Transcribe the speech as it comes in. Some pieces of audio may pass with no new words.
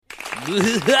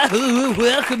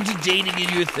Welcome to Dating in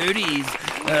Your 30s,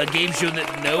 a game show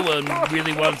that no one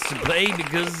really wants to play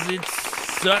because it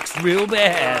sucks real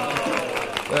bad.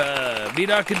 Meet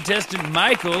our contestant,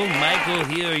 Michael. Michael,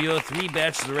 here are your three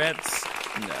bachelorettes.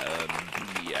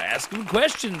 Ask them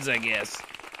questions, I guess.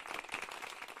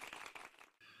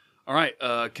 All right,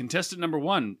 contestant number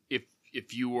one.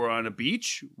 If you were on a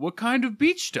beach, what kind of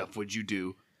beach stuff would you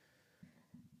do?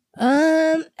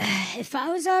 If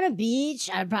I was on a beach,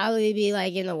 I'd probably be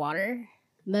like in the water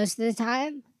most of the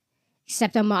time.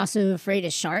 Except I'm also afraid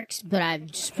of sharks, but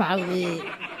I'd just probably,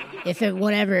 if it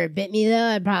whatever bit me though,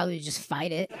 I'd probably just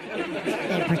fight it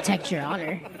and protect your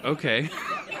honor. Okay.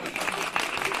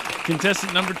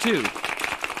 Contestant number two.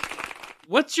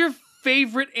 What's your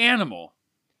favorite animal?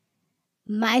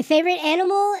 My favorite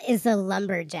animal is a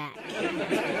lumberjack.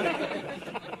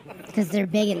 Because they're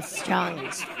big and strong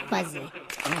and fuzzy.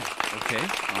 Oh, okay.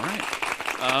 All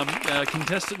right.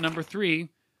 Contestant number three.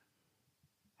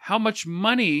 How much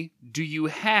money do you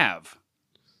have?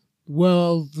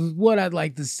 Well, what I'd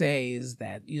like to say is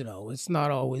that, it's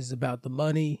not always about the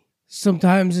money.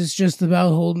 Sometimes it's just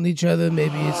about holding each other.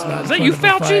 Maybe it's not in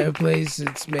front of a fireplace.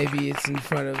 Maybe it's in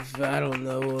front of, I don't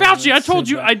know. Fauci, I told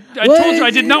you I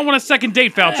did not want a second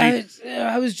date, Fauci.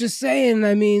 I was just saying,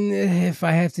 if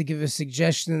I have to give a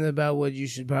suggestion about what you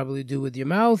should probably do with your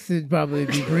mouth, it'd probably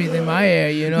be breathing my air,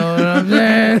 you know what I'm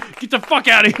saying? Get the fuck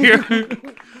out of here.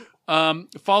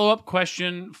 Follow-up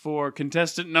question for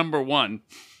contestant number one.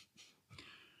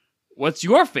 What's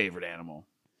your favorite animal?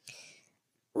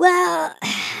 Well,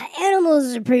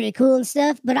 animals are pretty cool and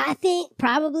stuff, but I think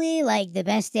probably like the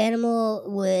best animal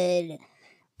would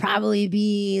probably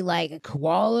be like a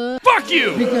koala. Fuck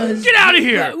you! Because get out of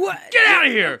here! Get out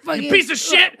of here! You piece of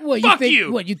shit! Fuck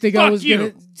you! What, you think I was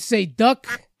going to say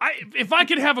duck? If I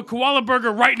could have a koala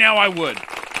burger right now, I would.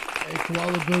 A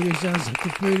koala burger sounds like a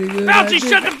pretty good Fauci, idea.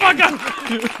 shut the fuck up!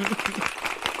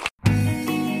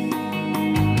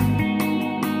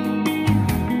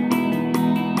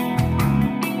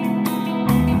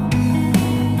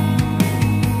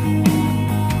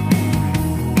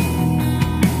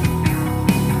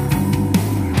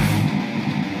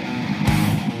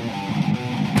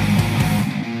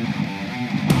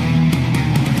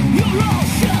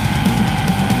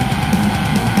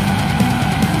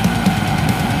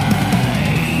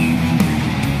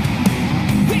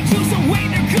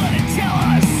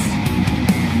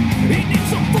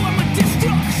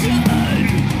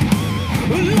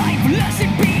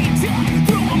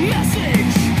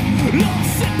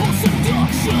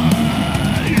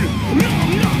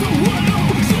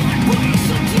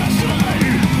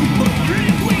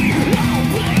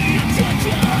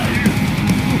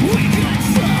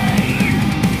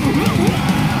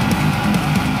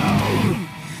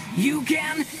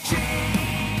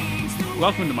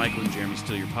 Welcome to Michael and Jeremy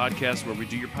Steal Your Podcast, where we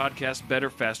do your podcast better,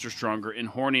 faster, stronger, and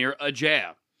hornier a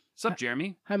jab. What's up,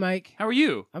 Jeremy? Hi, Mike. How are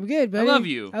you? I'm good, buddy. I love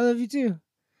you. I love you, too.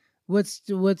 What's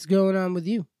going on with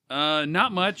you?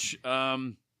 Not much. I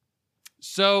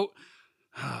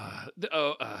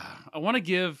want to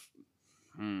give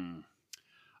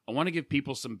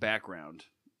people some background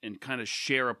and kind of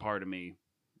share a part of me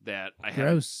that I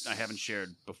haven't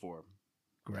shared before.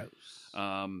 Gross.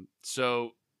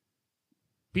 So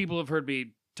people have heard me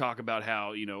talk about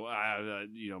how,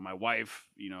 my wife,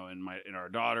 and our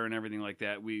daughter and everything like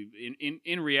that. We,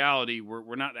 in reality,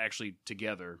 we're not actually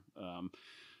together.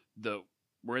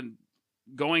 We're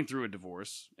going through a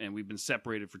divorce, and we've been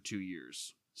separated for 2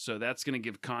 years. So that's going to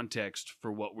give context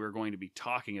for what we're going to be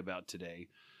talking about today.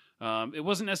 It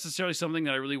wasn't necessarily something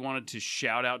that I really wanted to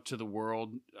shout out to the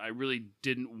world. I really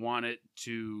didn't want it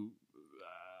to.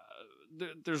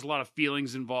 There's a lot of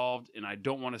feelings involved, and I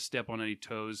don't want to step on any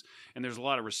toes. And there's a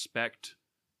lot of respect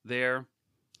there.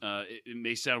 It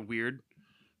may sound weird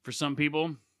for some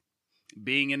people.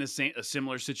 Being in a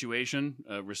similar situation,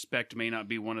 respect may not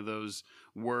be one of those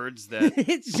words that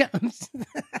it jumps.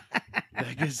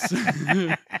 I guess.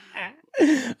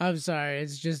 I'm sorry.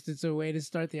 It's a way to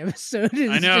start the episode.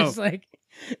 It's I know. Just like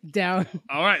down.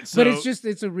 All right, so but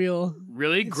it's a real,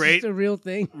 great, just a real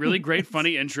thing. Really great,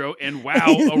 funny intro, and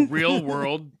wow, a real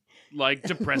world like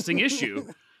depressing issue.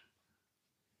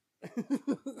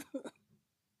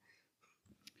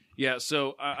 Yeah,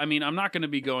 so, I'm not going to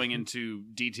be going into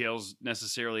details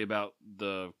necessarily about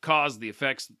the cause, the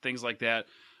effects, things like that.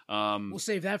 We'll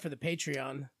save that for the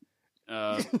Patreon.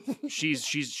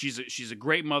 She's a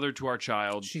great mother to our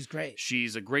child. She's great.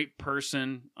 She's a great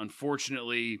person.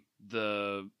 Unfortunately,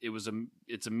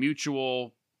 it's a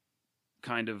mutual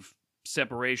kind of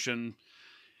separation,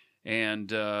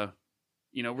 and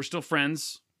we're still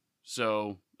friends.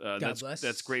 So God bless.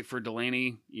 that's great for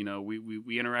Delaney. You know,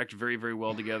 we interact very, very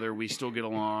well together. We still get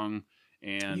along.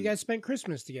 And you guys spent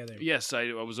Christmas together. Yes,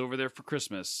 I was over there for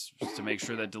Christmas to make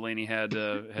sure that Delaney had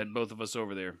both of us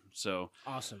over there. So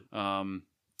awesome.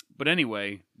 But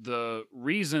anyway, the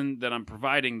reason that I'm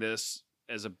providing this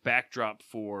as a backdrop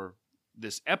for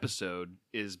this episode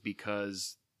is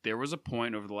because there was a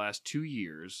point over the last 2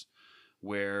 years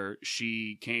where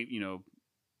she came, you know,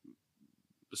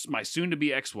 my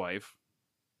soon-to-be ex-wife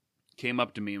came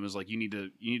up to me and was like, you need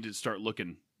to start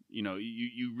looking. You know,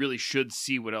 you really should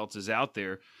see what else is out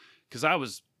there, because I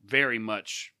was very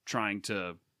much trying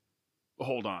to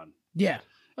hold on. Yeah.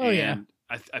 Oh, and yeah.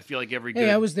 I feel like every good...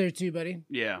 Hey, I was there too, buddy.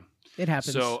 Yeah. It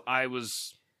happens. So I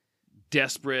was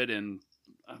desperate and,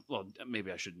 well,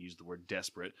 maybe I shouldn't use the word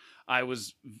desperate. It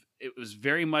was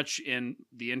very much in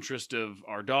the interest of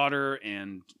our daughter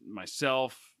and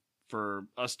myself for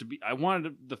us to be... I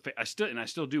wanted I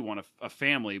still do want a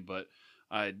family, but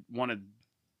I wanted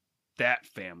that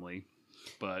family,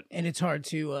 and it's hard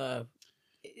to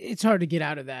get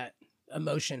out of that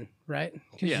emotion, right?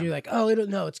 Because you're like, oh,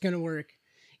 it's gonna work,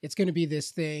 it's gonna be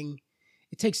this thing.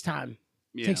 It takes time.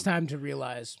 It takes time to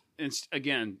realize. It's,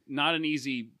 again, not an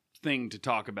easy thing to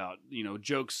talk about. You know,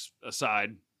 jokes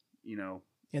aside, you know,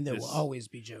 and there will always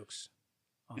be jokes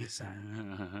on the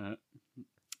side.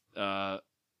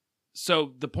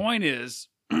 So the point is,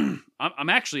 I'm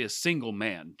actually a single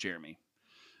man, Jeremy.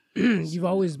 You've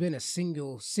always been a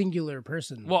singular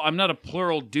person. Well, I'm not a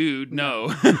plural dude. No,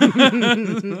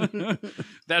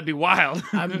 that'd be wild.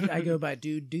 I go by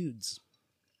dudes.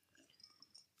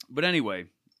 But anyway,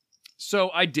 so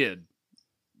I did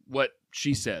what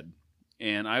she said,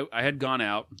 and I had gone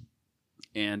out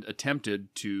and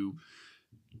attempted to.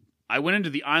 I went into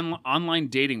the online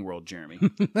dating world, Jeremy,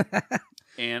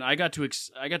 and I got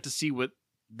to see what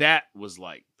that was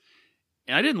like,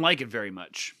 and I didn't like it very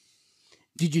much.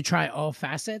 Did you try all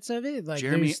facets of it? Like,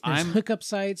 Jeremy, there's hookup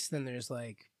sites, then there's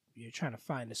like you're trying to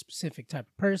find a specific type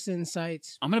of person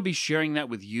sites. I'm going to be sharing that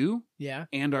with you, yeah,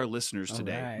 and our listeners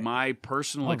today. Right. My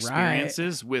personal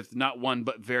experiences with not one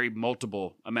but very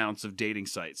multiple amounts of dating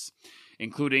sites,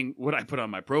 including what I put on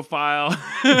my profile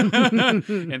and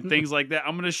things like that.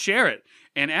 I'm going to share it.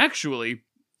 And actually,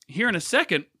 here in a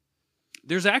second,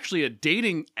 there's actually a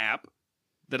dating app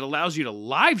that allows you to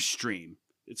live stream.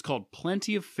 It's called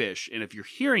Plenty of Fish. And if you're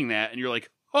hearing that and you're like,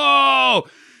 oh,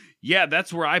 yeah,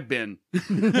 that's where I've been.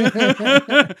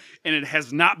 And it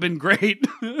has not been great,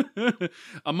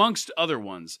 amongst other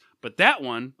ones. But that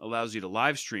one allows you to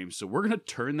live stream. So we're going to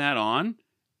turn that on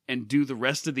and do the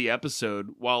rest of the episode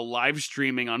while live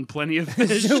streaming on Plenty of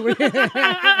Fish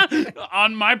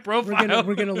on my profile.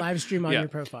 We're gonna live stream on your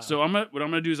profile. So what I'm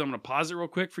gonna do is I'm gonna pause it real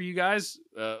quick for you guys.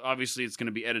 Obviously, it's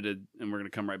gonna be edited, and we're gonna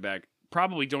come right back.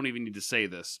 Probably don't even need to say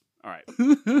this. All right.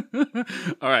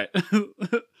 All right.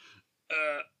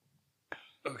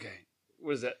 Okay.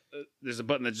 What is that? There's a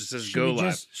button that just says "Go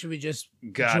Live." Should we just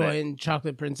join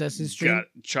Chocolate Princess's stream?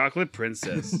 Chocolate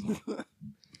Princess.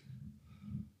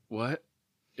 What?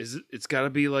 Is it? It's got to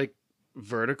be like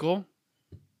vertical.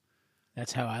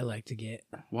 That's how I like to get.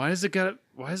 Why is it got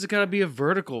to be a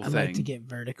vertical thing? I like to get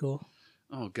vertical.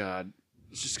 Oh God,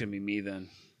 it's just gonna be me then.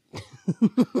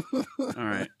 All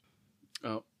right.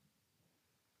 Oh,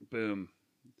 boom.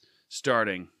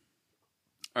 Starting.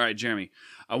 All right, Jeremy.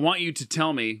 I want you to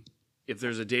tell me if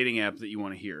there's a dating app that you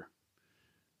want to hear.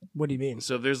 What do you mean?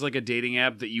 So if there's like a dating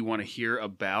app that you want to hear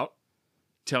about,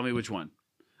 tell me which one.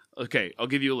 Okay, I'll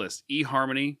give you a list.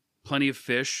 eHarmony, Plenty of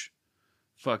Fish,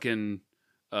 fucking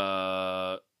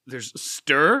there's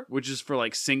Stir, which is for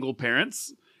like single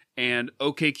parents, and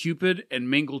OkCupid and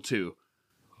Mingle 2.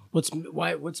 What's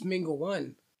Mingle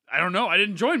 1? I don't know. I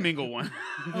didn't join Mingle 1.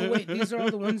 Oh wait, these are all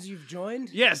the ones you've joined?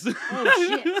 Yes. Oh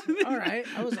shit. All right.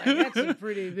 I was like, that's a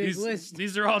pretty big list.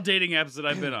 These are all dating apps that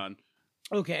I've been on.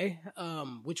 Okay.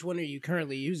 Which one are you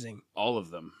currently using? All of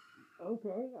them. Okay.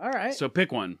 All right. So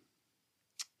pick one.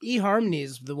 eHarmony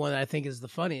is the one I think is the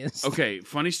funniest. Okay,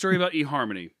 funny story about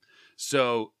eHarmony.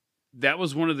 So that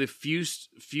was one of the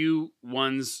few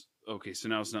ones. Okay, so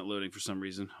now it's not loading for some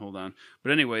reason. Hold on.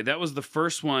 But anyway, that was the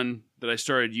first one that I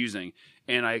started using.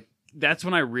 And that's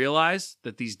when I realized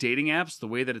that these dating apps, the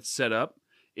way that it's set up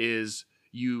is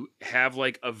you have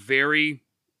like a very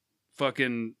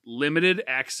fucking limited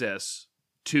access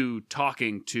to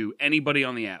talking to anybody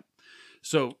on the app.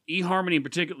 So eHarmony in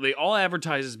particular, they all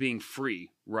advertise as being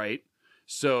free, right?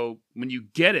 So when you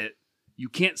get it, you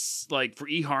can't, like for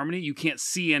eHarmony, you can't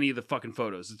see any of the fucking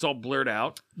photos. It's all blurred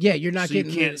out. Yeah, you're not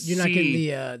getting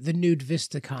the nude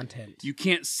Vista content. You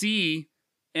can't see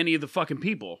any of the fucking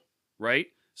people, right?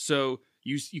 So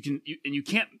you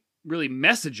can't really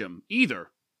message them either.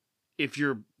 If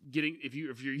you're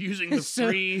using the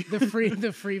free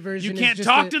the free version, you can't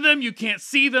talk to them, you can't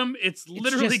see them. It's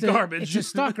literally garbage.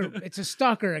 It's a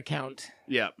stalker account.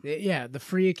 Yeah. Yeah, the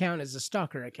free account is a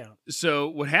stalker account. So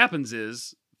what happens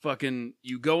is fucking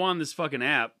you go on this fucking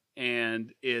app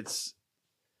and it's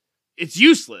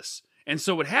useless. And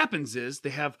so what happens is they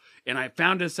have, and I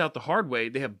found this out the hard way,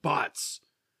 they have bots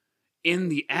in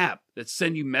the app that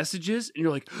send you messages, and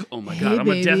you're like, oh my God,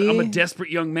 I'm a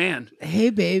desperate young man. Hey,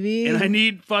 baby. And I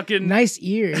need fucking... nice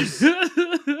ears.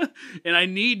 And I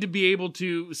need to be able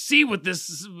to see what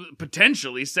this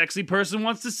potentially sexy person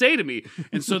wants to say to me.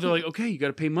 And so they're like, okay, you got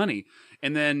to pay money.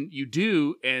 And then you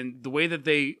do, and the way that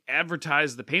they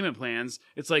advertise the payment plans,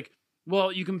 it's like,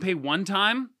 well, you can pay one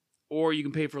time, or you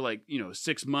can pay for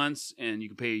 6 months, and you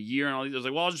can pay a year, and all these. I was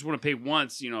like, well, I just want to pay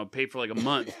once, pay for a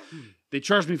month. They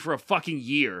charged me for a fucking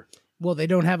year. Well, they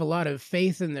don't have a lot of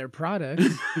faith in their product.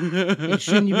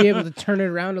 Shouldn't you be able to turn it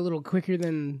around a little quicker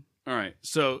than... All right,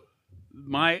 so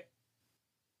my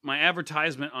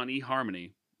advertisement on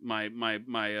eHarmony,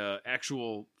 my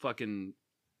actual fucking...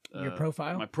 your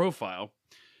profile? My profile.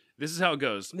 This is how it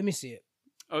goes. Let me see it.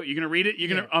 Oh, you're going to read it? You're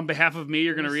going to, on behalf of me,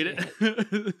 you're going to read it?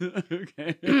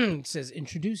 Okay. It says,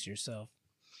 introduce yourself.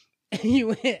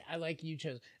 I like you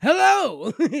chose.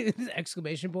 Hello!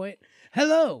 Exclamation point.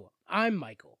 Hello, I'm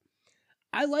Michael.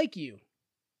 I like you.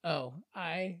 Oh,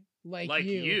 I like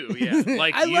you. Yeah,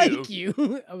 like I you. like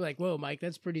you. I'm like, whoa, Mike,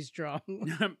 that's pretty strong.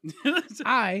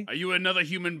 Are you another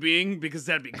human being? Because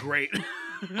that'd be great.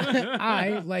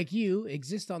 I, like you,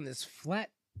 exist on this flat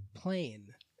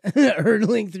plane.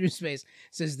 Hurtling through space,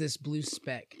 says this blue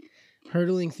speck.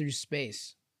 Hurtling through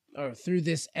space, or through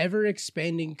this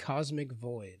ever-expanding cosmic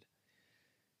void.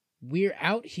 We're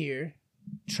out here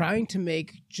trying to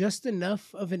make just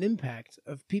enough of an impact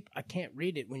of people. I can't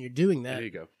read it when you're doing that. There you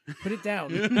go. Put it down.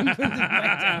 Put it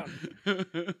back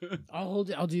down. I'll hold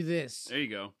it. I'll do this. There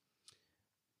you go.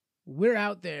 We're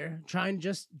out there trying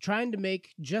to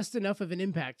make just enough of an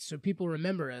impact so people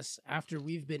remember us after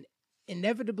we've been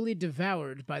inevitably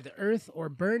devoured by the earth or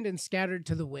burned and scattered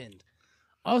to the wind.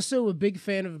 Also a big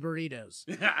fan of burritos.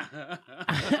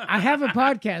 I have a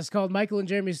podcast called Michael and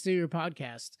Jeremy's Steer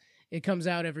Podcast. It comes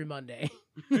out every Monday.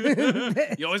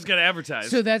 You always got to advertise.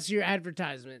 So that's your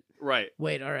advertisement. Right.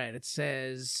 Wait, all right. It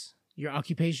says your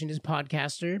occupation is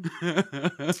podcaster.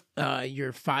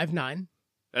 You're 5'9".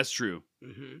 That's true.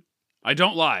 Mm-hmm. I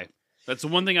don't lie. That's the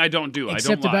one thing I don't do. Except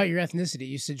I don't lie. about your ethnicity.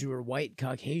 You said you were white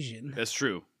Caucasian. That's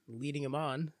true. Leading them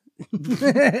on.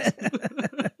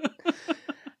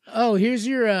 Oh, here's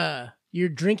your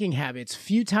drinking habits.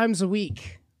 Few times a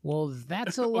week. Well,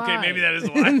 that's a lie. Okay, maybe that is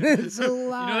a lie. That's a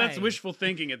lie. That's wishful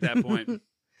thinking at that point.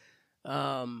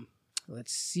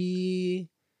 Let's see.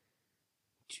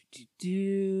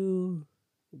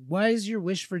 Why is your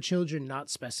wish for children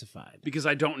not specified? Because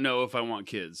I don't know if I want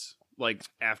kids. Like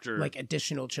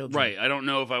additional children. Right. I don't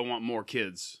know if I want more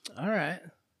kids. All right.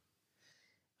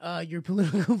 Your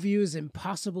political view is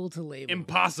impossible to label.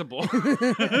 Impossible.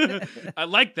 I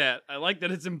like that. I like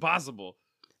that it's impossible.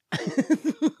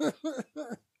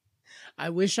 I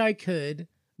wish I could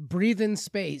breathe in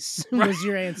space. Was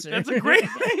your answer? That's a great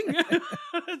thing.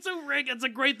 That's a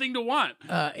great thing to want.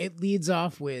 It leads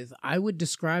off with, I would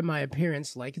describe my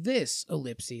appearance like this,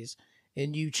 ellipses.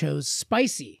 And you chose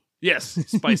spicy. Yes,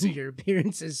 spicy. Your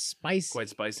appearance is spicy. Quite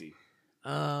spicy.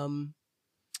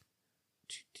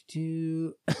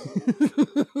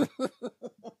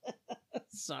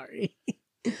 Sorry.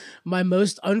 My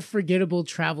most unforgettable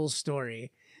travel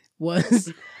story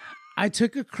was I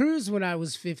took a cruise when I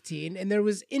was 15 and there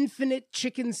was infinite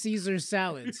chicken Caesar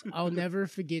salads. I'll never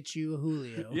forget you,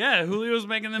 Julio. Yeah, Julio was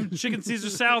making them chicken Caesar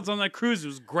salads on that cruise. It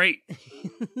was great.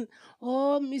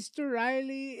 Oh, Mr.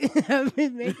 Riley, I've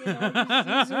been making all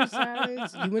these Caesar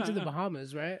salads. You went to the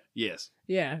Bahamas, right? Yes.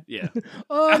 Yeah. Yeah.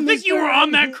 Oh, I think you were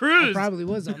on that cruise. I probably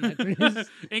was on that cruise.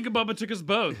 Ink and Bubba took us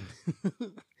both.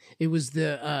 It was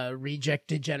the Reject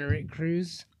Degenerate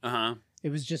cruise. Uh-huh. It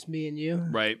was just me and you.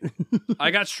 Right. I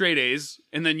got straight A's,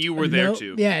 and then you were there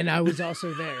too. Yeah, and I was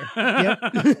also there.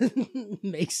 Yep.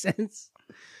 Makes sense.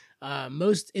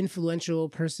 Most influential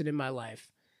person in my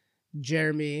life.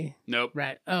 Jeremy. Nope.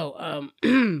 Right. Oh,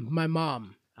 my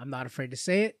mom. I'm not afraid to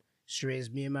say it. She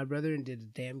raised me and my brother and did a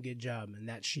damn good job, and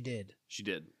that she did. She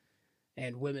did.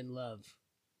 And women love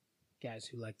guys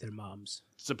who like their moms.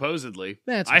 Supposedly.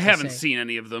 I haven't seen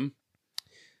any of them.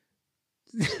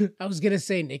 I was going to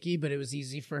say Nikki, but it was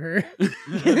easy for her.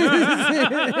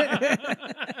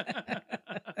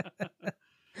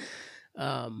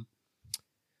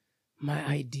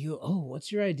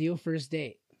 What's your ideal first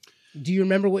date? Do you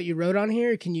remember what you wrote on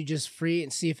here? Can you just free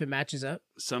and see if it matches up?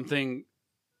 Something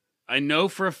I know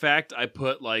for a fact I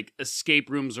put like escape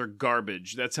rooms are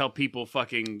garbage. That's how people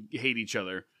fucking hate each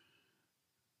other.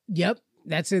 Yep,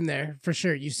 that's in there for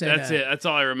sure. You said that's it. That's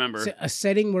all I remember. A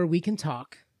setting where we can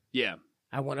talk. Yeah.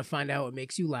 I want to find out what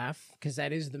makes you laugh because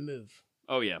that is the move.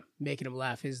 Oh yeah. Making them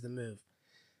laugh is the move.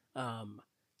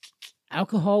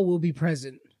 Alcohol will be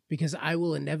present because I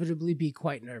will inevitably be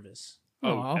quite nervous.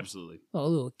 Oh, Aww. absolutely. Oh, a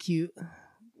little cute.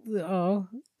 Oh,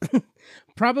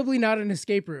 probably not an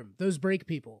escape room. Those break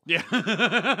people.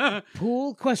 Yeah.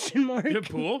 Pool? Question mark. Yeah,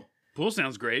 pool. Pool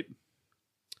sounds great.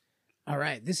 All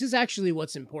right. This is actually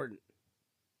what's important.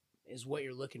 Is what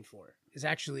you're looking for. Is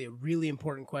actually a really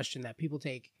important question that people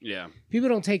take. Yeah. People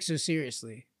don't take so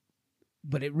seriously,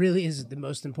 but it really is the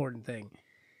most important thing.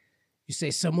 You say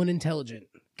someone intelligent,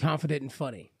 confident, and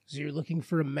funny. So you're looking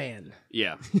for a man.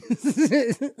 Yeah.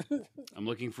 I'm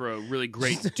looking for a really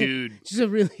great dude. Just a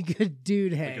really good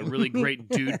dude hang. Like a really great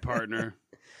dude partner.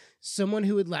 Someone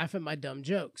who would laugh at my dumb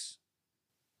jokes.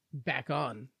 Back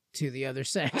on to the other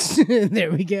sex.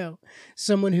 There we go.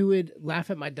 Someone who would laugh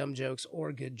at my dumb jokes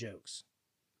or good jokes.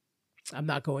 I'm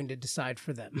not going to decide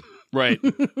for them. Right.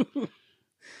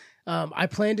 I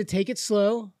plan to take it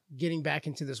slow, getting back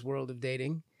into this world of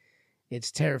dating.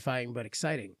 It's terrifying but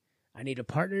exciting. I need a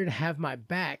partner to have my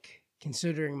back,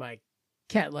 considering my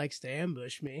cat likes to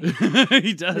ambush me.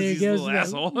 He does. He's a little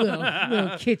asshole. little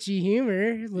kitschy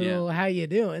humor. Little, how you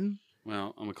doing?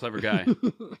 Well, I'm a clever guy.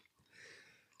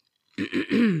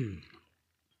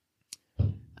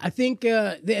 I think,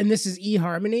 and this is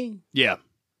eHarmony. Yeah.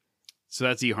 So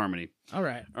that's eHarmony. All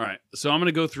right. All right. So I'm going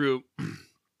to go through.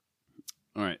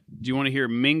 All right. Do you want to hear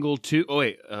Mingle 2? Oh,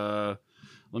 wait.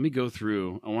 Let me go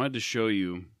through. I wanted to show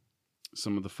you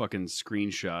some of the fucking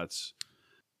screenshots.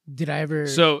 Did I ever?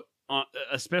 So,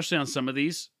 especially on some of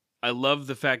these, I love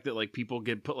the fact that like people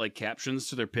put like captions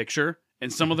to their picture,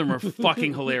 and some of them are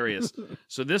fucking hilarious.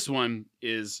 So this one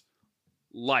is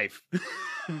life.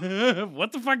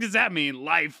 What the fuck does that mean?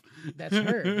 Life. That's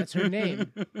her. That's her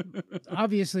name.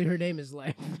 Obviously, her name is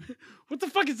Life. What the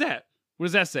fuck is that? What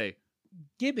does that say?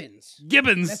 Gibbons.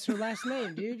 Gibbons. That's her last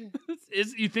name, dude.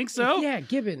 You think so? Yeah,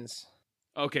 Gibbons.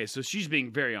 Okay, so she's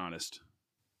being very honest.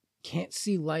 Can't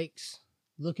see likes.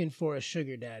 Looking for a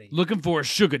sugar daddy. Looking for a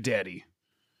sugar daddy.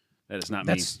 That is not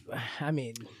me. I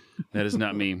mean. That is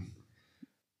not me.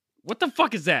 What the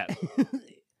fuck is that?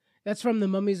 That's from the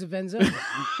Mummies of Enzo.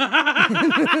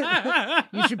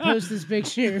 You should post this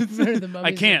picture for the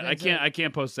Mummies of Enzo. I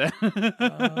can't post that.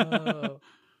 Oh.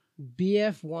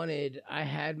 BF wanted, I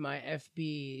had my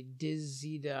FB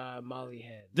Dizida Molly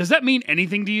head. Does that mean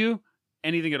anything to you?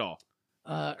 Anything at all?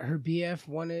 Her BF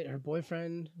wanted, her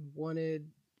boyfriend wanted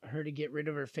her to get rid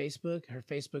of her Facebook. Her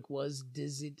Facebook was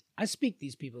Dizzy. I speak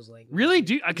these people's language. Really?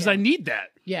 Because I need that.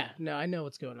 Yeah, no, I know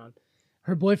what's going on.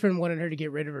 Her boyfriend wanted her to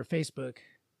get rid of her Facebook.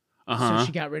 Uh-huh. So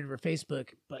she got rid of her Facebook,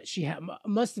 but she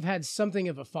must have had something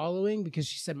of a following because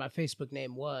she said my Facebook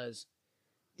name was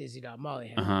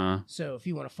Dizzy.Mollyhead. Uh-huh. So if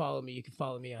you want to follow me, you can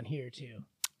follow me on here too.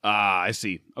 Ah, I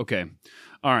see. Okay.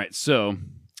 All right. So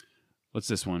what's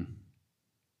this one?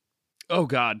 Oh,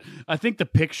 God. I think the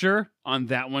picture on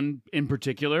that one in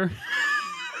particular.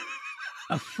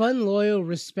 A fun, loyal,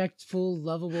 respectful,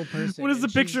 lovable person. What does the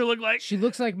picture look like? She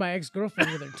looks like my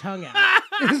ex-girlfriend with her tongue out.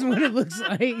 This is what it looks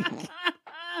like.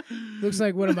 Looks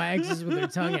like one of my exes with her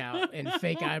tongue out and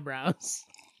fake eyebrows.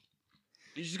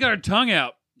 She's got her tongue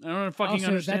out. I don't fucking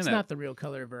understand that's that. not the real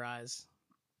color of her eyes.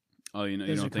 Oh, you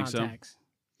Those don't think contacts.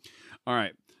 so? All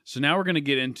right. So now we're going to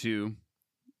get into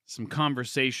some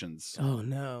conversations. Oh,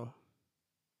 no.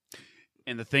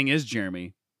 And the thing is,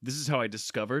 Jeremy, this is how I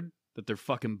discovered that they're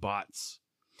fucking bots.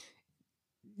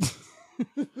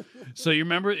 So you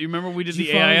remember we did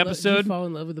the AI episode? Did you fall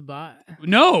in love with the bot?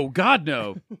 No, God,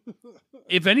 no.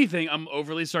 If anything, I'm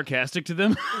overly sarcastic to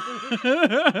them.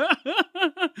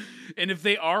 And if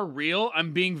they are real,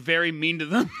 I'm being very mean to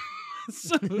them.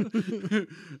 So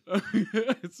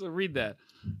read that.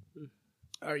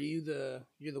 Are you're the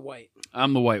white?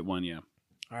 I'm the white one, yeah.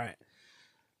 All right.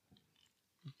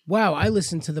 Wow, I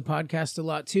listen to the podcast a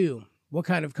lot too. What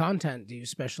kind of content do you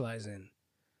specialize in?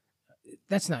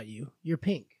 That's not you. You're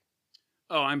pink.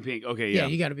 Oh, I'm pink. Okay, yeah. Yeah,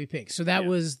 you got to be pink. So that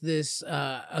was this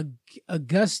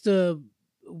Augusta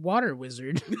water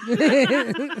wizard.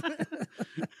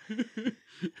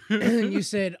 And you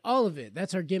said, all of it.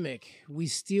 That's our gimmick. We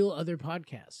steal other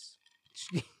podcasts.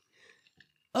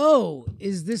 Oh,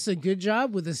 is this a good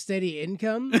job with a steady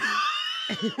income?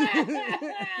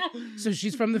 So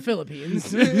she's from the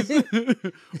Philippines.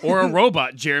 Or a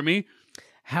robot, Jeremy.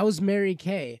 How's Mary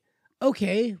Kay?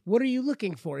 Okay, what are you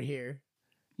looking for here?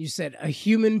 You said a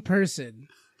human person.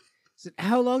 I said,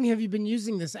 how long have you been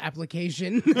using this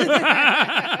application?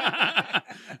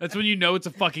 That's when you know it's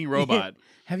a fucking robot.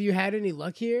 Have you had any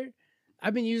luck here?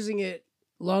 I've been using it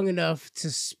long enough to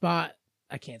spot,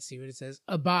 I can't see what it says,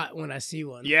 a bot when I see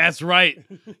one. Yeah, that's right.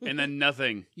 And then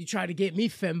nothing. You try to get me,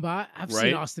 Fembot. I've Right?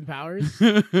 seen Austin Powers.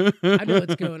 I know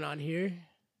what's going on here.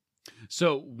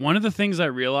 So one of the things I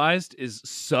realized is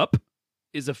sup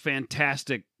is a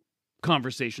fantastic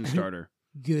conversation starter.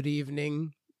 Good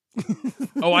evening.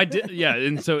 Oh, I did. Yeah.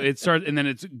 And so it starts, and then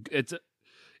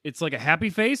it's like a happy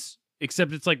face,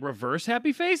 except it's like reverse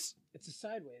happy face. It's a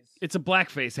sideways. It's a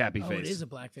blackface happy Oh, face. it is a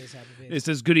blackface happy face. It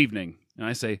says good evening. And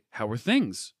I say, how are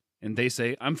things? And they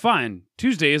say, I'm fine.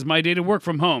 Tuesday is my day to work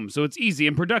from home, so it's easy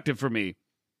and productive for me.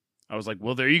 I was like,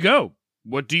 well, there you go.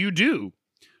 What do you do?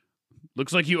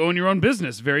 Looks like you own your own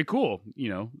business. Very cool.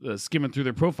 Skimming through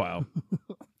their profile.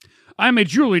 I'm a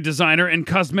jewelry designer and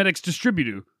cosmetics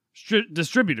distributor.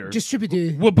 Distributor.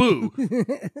 Waboo.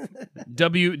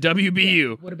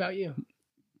 WBU. What about you?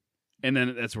 And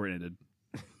then that's where it ended.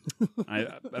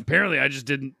 I just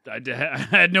didn't. I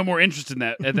had no more interest in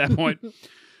that at that point.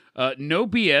 No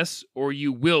BS, or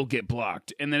you will get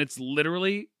blocked. And then it's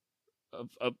literally,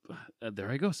 there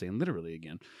I go, saying literally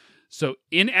again. So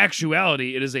in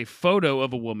actuality, it is a photo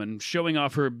of a woman showing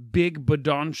off her big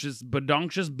badoncious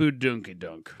budunky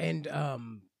dunk. And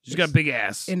she's got a big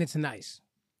ass, and it's nice.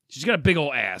 She's got a big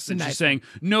old ass, and nice she's saying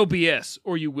no BS,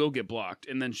 or you will get blocked.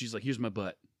 And then she's like, "Here's my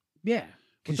butt." Yeah.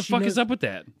 What the fuck is up with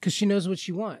that? Because she knows what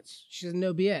she wants. She doesn't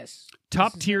know BS.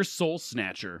 Top tier soul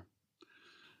snatcher.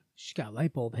 She got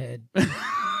light bulb head.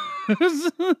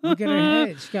 Look at her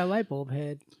head. She got light bulb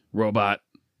head. Robot.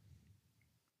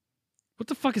 What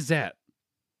the fuck is that?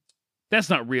 That's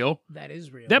not real. That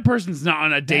is real. That person's not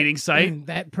on a dating site.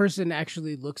 That person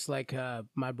actually looks like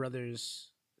my brother's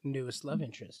newest love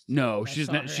interest. No, she's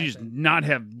not. She's not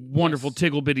have wonderful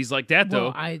tickle bitties like that though.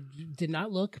 Well, I did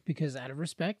not look because out of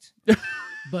respect.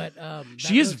 But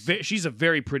she's a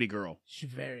very pretty girl.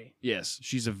 She's very. Yes,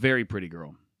 she's a very pretty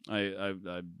girl.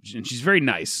 And she's very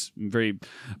nice.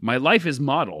 My life is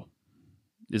model,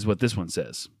 is what this one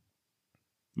says.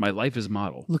 My life is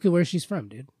model. Look at where she's from,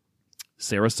 dude.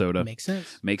 Sarasota. Makes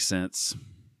sense. Makes sense.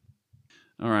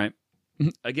 All right.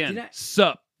 Again,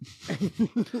 sup.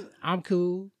 I'm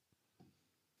cool.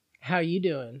 How you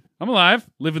doing? I'm alive,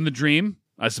 living the dream,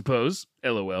 I suppose.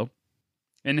 LOL.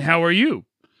 And how are you?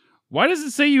 Why does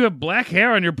it say you have black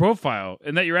hair on your profile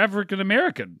and that you're African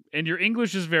American and your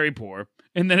English is very poor?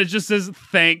 And then it just says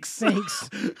thanks. Thanks.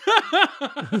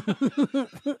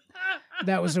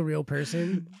 That was a real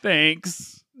person.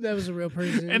 Thanks. That was a real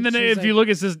person. And then if you look,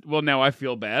 it says, well, now I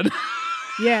feel bad.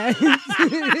 Yeah.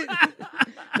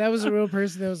 That was a real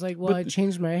person that was like, well, I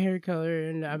changed my hair color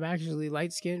and I'm actually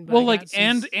light skinned. Well, like,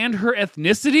 and her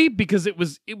ethnicity, because it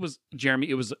was Jeremy,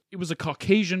 it was a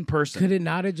Caucasian person. Could it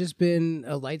not have just been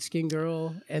a light skinned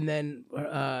girl and then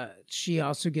she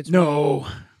also gets no.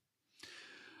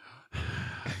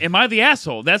 Am I the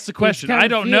asshole? That's the question. I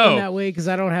don't know. That way because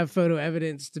I don't have photo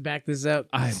evidence to back this up.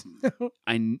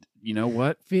 You know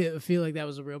what? Feel like that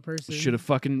was a real person. Should have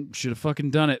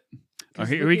fucking done it. Oh,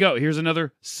 here we go. Here's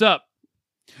another sup.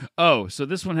 Oh, so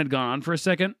this one had gone on for a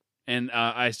second, and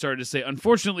I started to say,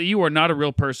 unfortunately, you are not a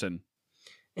real person.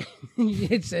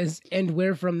 It says, and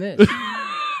where from this?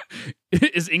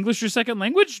 Is English your second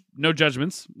language? No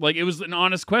judgments. Like, it was an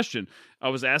honest question. I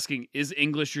was asking, is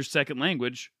English your second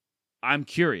language? I'm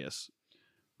curious.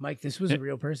 Mike, this was a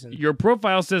real person. Your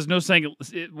profile says no second...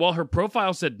 Well, her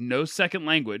profile said no second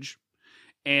language,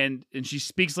 and she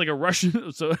speaks like a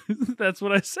Russian, so that's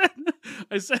what I said.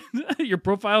 I said, your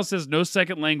profile says no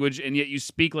second language, and yet you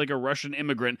speak like a Russian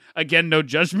immigrant. Again, no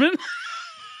judgment.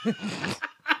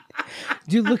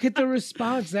 Dude, look at the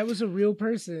response. That was a real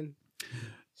person.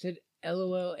 Said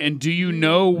LOL. And do you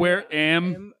know where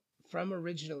am from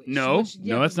originally? No,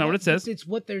 that's not what it says. It's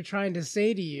what they're trying to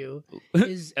say to you.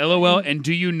 Is LOL, and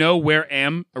do you know where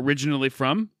am originally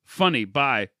from? Funny,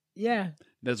 bye. Yeah.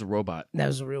 That's a robot. That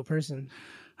was a real person.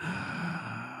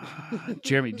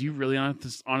 Jeremy, do you really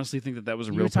honestly think that was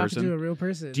a you real were talking person? to a real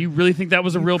person. Do you really think that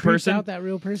was a real person? Out that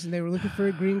real person. They were looking for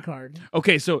a green card.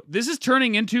 Okay, so this is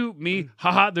turning into me.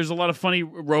 Haha, there's a lot of funny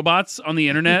robots on the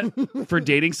internet for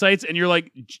dating sites, and you're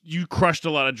like, you crushed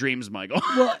a lot of dreams, Michael.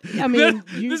 Well, I mean,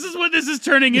 this is what this is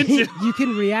turning into. You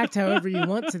can react however you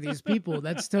want to these people.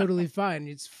 That's totally fine.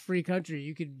 It's a free country.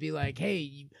 You could be like,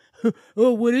 hey,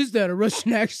 oh, what is that? A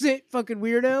Russian accent? Fucking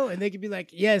weirdo. And they could be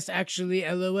like, yes, actually,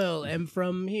 LOL, I'm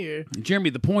from here. Jeremy,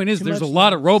 the point is there's a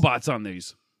lot of robots on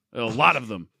these. A lot of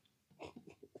them.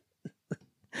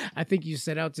 I think you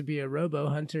set out to be a robo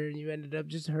hunter and you ended up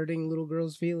just hurting little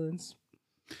girls' feelings.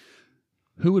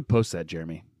 Who would post that,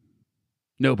 Jeremy?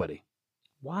 Nobody.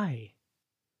 Why?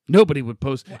 Nobody would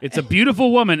post. It's a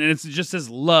beautiful woman, and it just says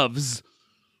loves.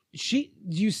 Do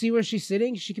you see where she's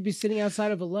sitting? She could be sitting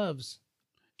outside of a Love's.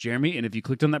 Jeremy, and if you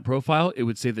clicked on that profile, it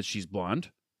would say that she's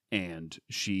blonde, and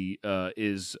she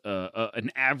is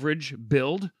an average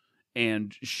build,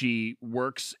 and she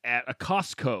works at a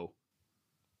Costco.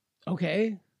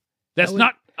 Okay. That's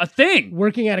not a thing.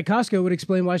 Working at a Costco would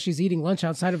explain why she's eating lunch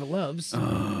outside of a Love's.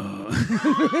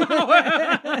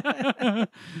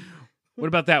 What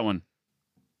about that one?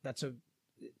 That's a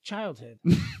childhood.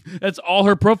 That's all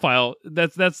her profile.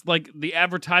 That's like the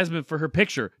advertisement for her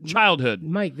picture. Childhood.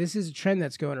 Mike, this is a trend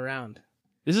that's going around.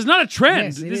 This is not a trend.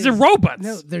 Yes, These are robots.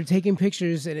 No, they're taking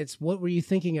pictures, and it's what were you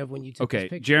thinking of when you took this Okay,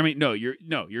 picture? Jeremy,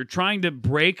 you're trying to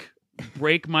break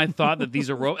my thought that these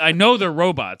are robots. I know they're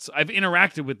robots. I've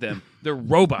interacted with them. They're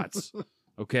robots.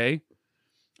 Okay?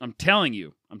 I'm telling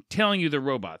you they're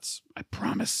robots. I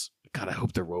promise. God, I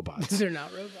hope they're robots. They're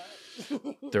not robots.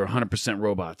 They're 100%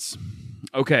 robots.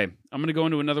 Okay, I'm going to go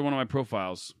into another one of my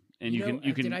profiles, and you can.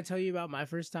 Did I tell you about my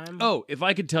first time? Oh, if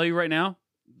I could tell you right now,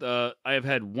 I have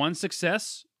had one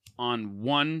success on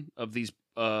one of these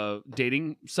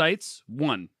dating sites.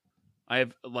 One, I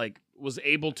have was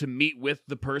able to meet with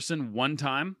the person one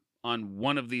time on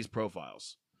one of these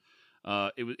profiles.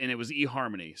 It was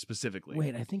eHarmony specifically.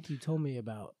 Wait, I think you told me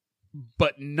about.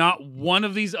 But not one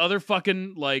of these other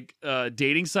fucking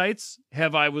dating sites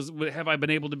have I been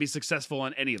able to be successful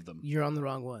on any of them. You're on the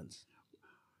wrong ones.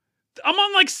 I'm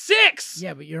on 6.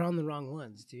 Yeah, but you're on the wrong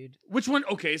ones, dude. Which one?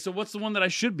 Okay, so what's the one that I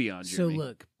should be on, Jeremy? So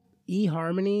look,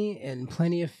 eHarmony and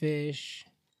Plenty of Fish,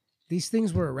 these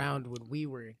things were around when we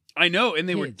were I know, and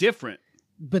they were kids. different.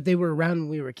 But they were around when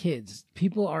we were kids.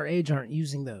 People our age aren't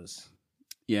using those.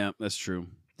 Yeah, that's true.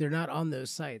 They're not on those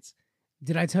sites.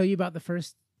 Did I tell you about the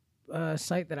first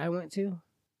site that I went to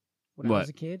when I was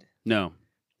a kid? No.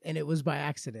 And it was by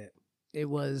accident. It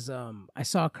was I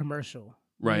saw a commercial.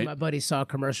 Right. My buddy saw a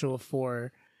commercial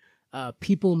for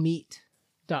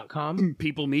peoplemeet.com.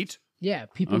 People meet? Yeah,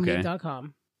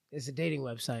 peoplemeet.com is a dating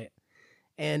website.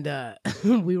 And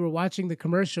we were watching the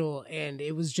commercial, and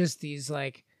it was just these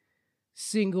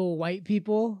single white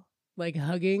people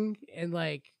hugging and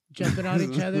jumping on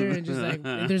each other, and just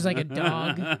and there's a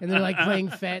dog, and they're playing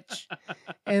fetch,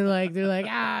 and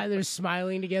they're they're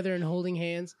smiling together and holding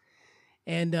hands.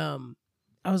 And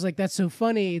I was like, that's so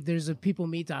funny. There's a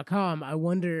peoplemeet.com. I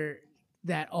wonder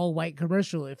that all white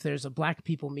commercial if there's a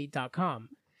blackpeoplemeet.com.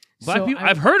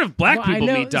 I've heard of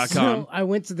blackpeoplemeet.com. So I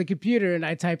went to the computer and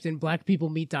I typed in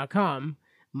blackpeoplemeet.com.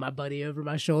 My buddy over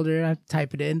my shoulder, I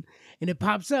type it in, and it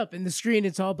pops up in the screen.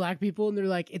 It's all black people, and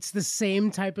they're it's the same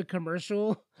type of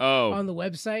commercial on the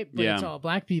website, but it's all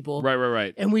black people.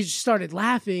 Right. And we just started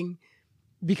laughing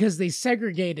because they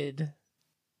segregated.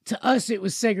 To us, it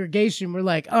was segregation. We're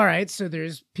like, all right, so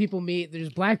there's people meet, there's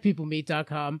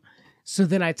blackpeoplemeet.com. So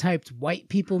then I typed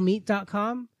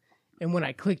whitepeoplemeet.com. And when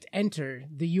I clicked enter,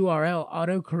 the URL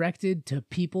auto-corrected to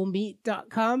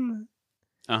peoplemeet.com.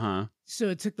 Uh-huh. So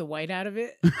it took the white out of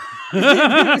it.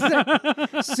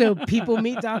 So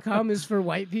peoplemeet.com is for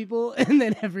white people, and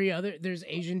then there's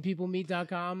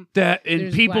asianpeoplemeet.com.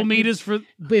 And people meet is for...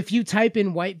 But if you type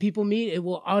in white people meet, it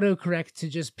will autocorrect to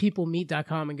just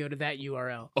peoplemeet.com and go to that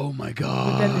URL. Oh my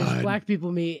God. But then there's black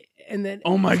people meet, and then...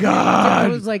 Oh my God. I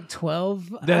was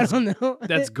 12. I don't know.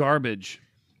 That's garbage.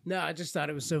 No, I just thought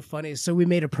it was so funny. So we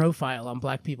made a profile on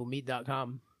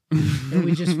blackpeoplemeet.com. And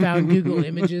we just found Google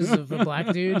images of a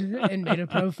black dude and made a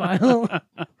profile.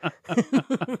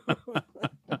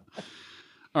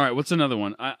 All right, what's another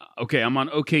one? I'm on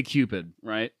OkCupid,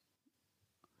 right?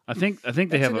 I think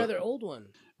they have another old one.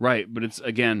 Right, but it's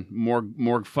again more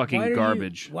fucking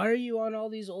garbage. Why are you on all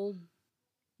these old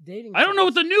dating I don't know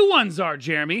what the new ones are,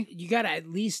 Jeremy. You got to at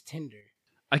least Tinder.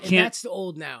 I can't. And that's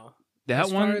old now. That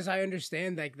as one, far as I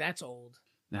understand, that's old.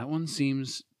 That one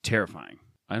seems terrifying.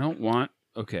 I don't want.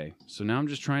 Okay, so now I'm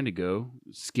just trying to go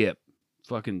skip,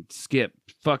 fucking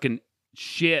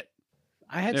shit.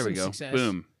 I had there some we go. success.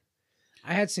 Boom.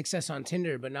 I had success on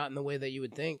Tinder, but not in the way that you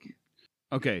would think.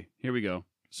 Okay, here we go.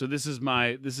 So this is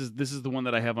the one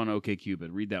that I have on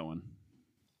OkCupid. Read that one.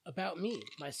 About me,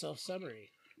 my self-summary.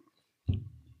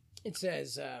 It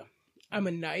says, I'm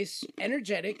a nice,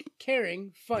 energetic,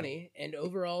 caring, funny, and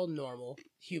overall normal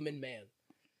human man.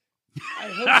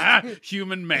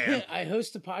 Human man. I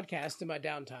host a podcast in my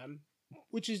downtime,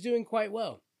 which is doing quite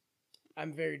well.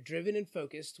 I'm very driven and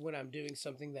focused when I'm doing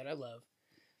something that I love,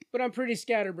 but I'm pretty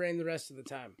scatterbrained the rest of the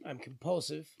time. I'm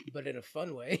compulsive, but in a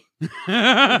fun way.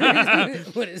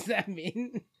 What does that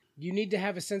mean? You need to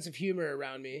have a sense of humor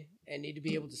around me and need to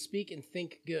be able to speak and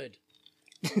think good.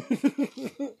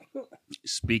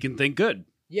 Speak and think good.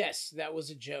 Yes, that was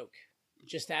a joke.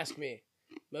 Just ask me.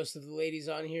 Most of the ladies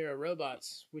on here are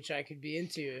robots, which I could be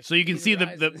into. If So you can see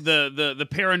the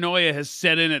paranoia has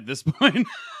set in at this point.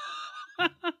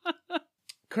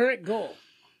 Current goal.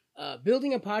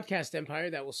 Building a podcast empire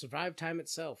that will survive time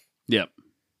itself. Yep.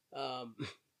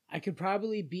 I could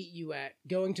probably beat you at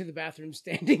going to the bathroom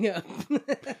standing up.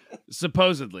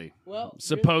 Supposedly. Well,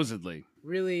 supposedly.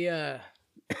 Really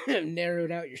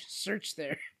narrowed out your search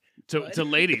there. To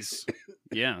ladies.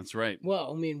 Yeah, that's right.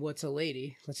 Well, I mean, what's a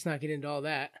lady? Let's not get into all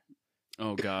that.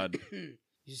 Oh, God.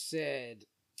 You said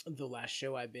the last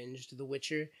show I binged, The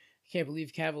Witcher. I can't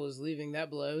believe Cavill is leaving. That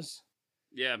blows.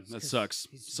 Yeah, that sucks.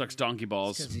 Sucks donkey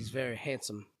balls. Because he's very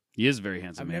handsome. He is very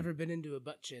handsome, I've man. never been into a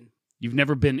butt chin. You've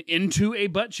never been into a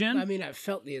butt chin? I mean, I've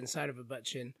felt the inside of a butt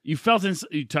chin. You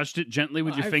touched it gently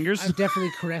with your fingers? I've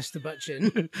definitely caressed a butt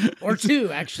chin. Or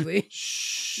two, actually.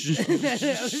 Shh.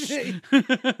 No,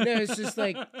 it's just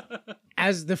like,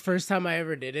 as the first time I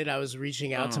ever did it, I was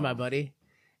reaching out to my buddy,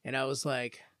 and I was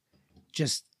like,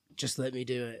 just let me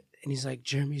do it. And he's like,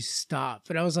 Jeremy, stop.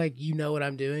 And I was like, you know what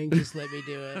I'm doing? Just let me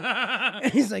do it.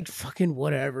 And he's like, fucking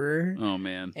whatever. Oh,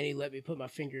 man. And he let me put my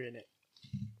finger in it.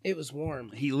 It was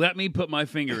warm. He let me put my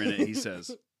finger in it, he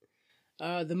says.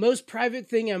 The most private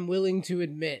thing I'm willing to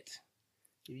admit.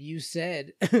 You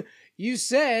said,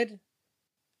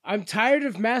 I'm tired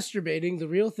of masturbating. The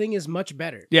real thing is much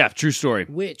better. Yeah, true story.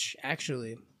 Which,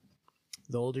 actually,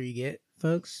 the older you get,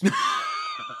 folks,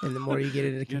 and the more you get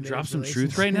into You committed drop some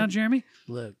relations- truth right now, Jeremy?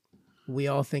 Look, we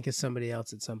all think of somebody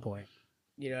else at some point.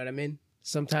 You know what I mean?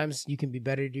 Sometimes you can be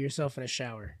better to yourself in a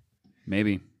shower.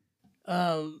 Maybe.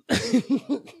 Sorry,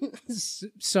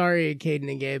 Caden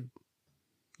and Gabe.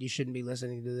 You shouldn't be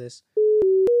listening to this.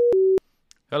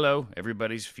 Hello,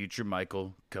 everybody's future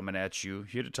Michael coming at you,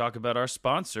 here to talk about our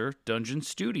sponsor, Dungeon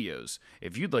Studios.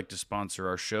 If you'd like to sponsor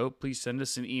our show, please send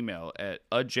us an email at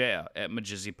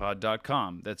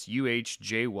ujayah@majizzypod.com. That's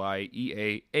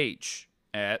UHJYEAH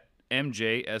at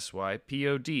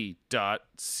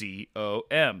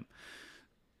MJSYPOD.com.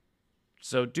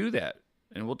 So do that,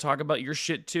 and we'll talk about your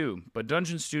shit too. But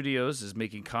Dungeon Studios is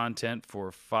making content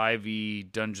for 5e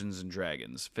Dungeons &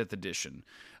 Dragons, 5th edition.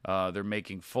 They're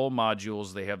making full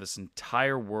modules. They have this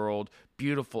entire world,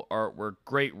 beautiful artwork,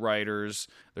 great writers.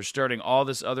 They're starting all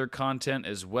this other content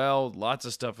as well. Lots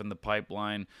of stuff in the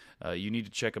pipeline. You need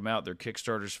to check them out. Their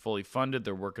Kickstarter's fully funded.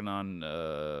 They're working on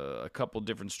a couple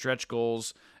different stretch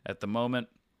goals at the moment.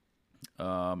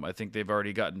 I think they've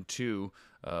already gotten 2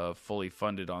 fully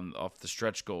funded off the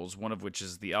stretch goals, one of which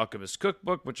is the Alchemist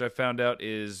Cookbook, which I found out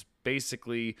is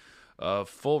basically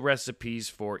full recipes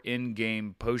for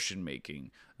in-game potion making,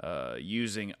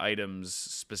 using items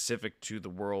specific to the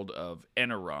world of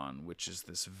Eneron, which is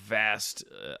this vast,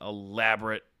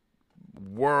 elaborate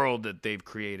world that they've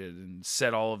created and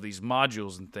set all of these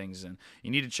modules and things in.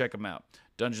 You need to check them out.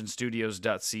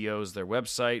 DungeonStudios.co is their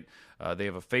website. They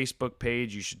have a Facebook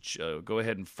page. You should go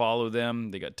ahead and follow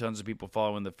them. They got tons of people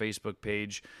following the Facebook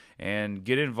page, and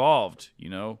get involved. You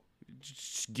know,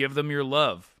 just give them your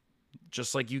love,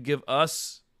 just like you give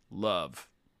us love.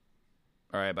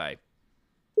 All right, bye.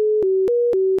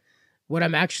 What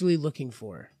I'm actually looking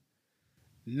for.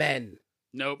 Men.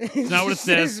 Nope. It's not what it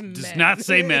says. Does not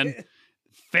say men.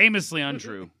 Famously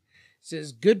untrue. It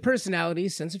says good personality,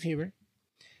 sense of humor,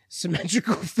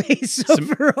 symmetrical face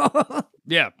overall.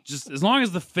 Yeah, just as long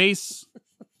as the face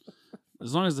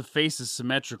is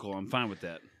symmetrical, I'm fine with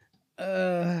that.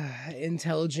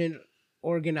 Intelligent,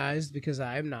 organized, because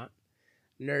I am not.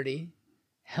 Nerdy,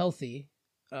 healthy,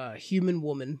 human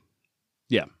woman.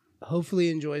 Yeah. Hopefully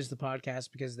enjoys the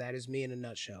podcast, because that is me in a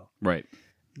nutshell. Right.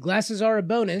 Glasses are a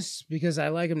bonus because I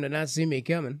like them to not see me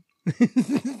coming.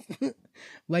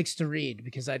 Likes to read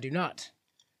because I do not.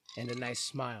 And a nice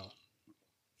smile.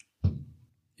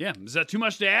 Yeah. Is that too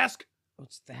much to ask?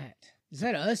 What's that? Is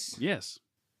that us? Yes.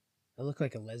 I look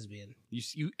like a lesbian.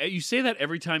 You say that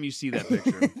every time you see that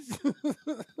picture.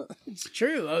 It's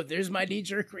true. Oh, there's my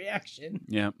knee-jerk reaction.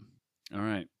 Yeah. All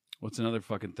right. What's another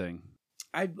fucking thing?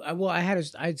 I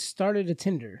started a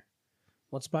Tinder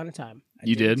once upon a time.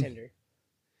 You did? A Tinder.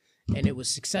 And it was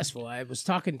successful. I was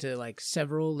talking to like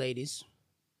several ladies,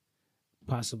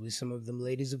 possibly some of them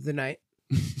ladies of the night.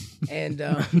 And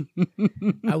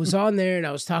I was on there and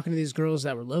I was talking to these girls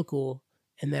that were local.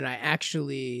 And then a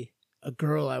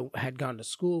girl I had gone to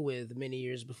school with many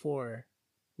years before,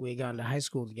 we had gone to high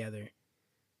school together.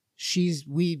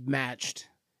 We matched,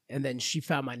 and then she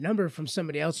found my number from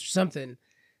somebody else or something,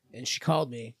 and she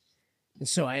called me. And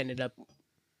so I ended up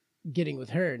getting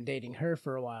with her and dating her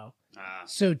for a while.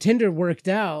 So Tinder worked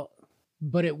out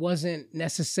but it wasn't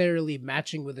necessarily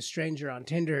matching with a stranger on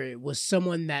Tinder. It was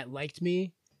someone that liked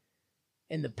me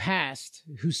in the past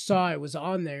who saw it was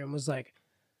on there and was like,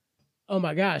 oh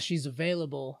my gosh, she's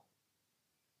available.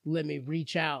 Let me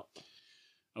reach out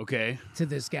to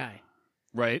this guy.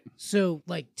 Right. So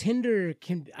like Tinder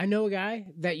I know a guy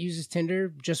that uses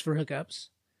Tinder just for hookups.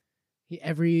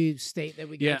 Every state that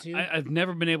we go to. I've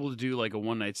never been able to do like a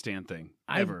one night stand thing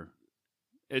ever.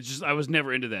 It's just I was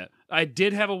never into that. I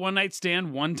did have a one night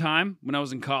stand one time when I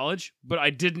was in college, but I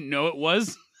didn't know it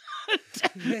was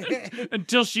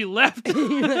until she left.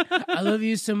 I love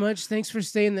you so much. Thanks for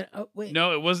staying there. Oh wait,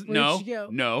 no, it wasn't. Where did she go?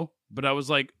 No. But I was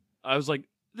like,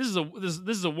 this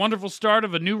is a wonderful start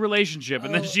of a new relationship,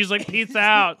 and then she's like, peace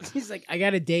out. She's like, I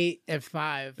got a date at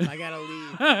 5. I gotta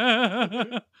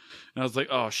leave. And I was like,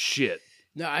 oh shit.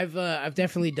 No, I've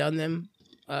definitely done them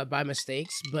by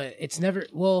mistakes, but it's never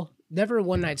a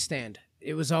one night stand.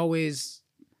 It was always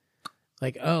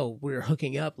like, oh, we're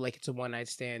hooking up like it's a one night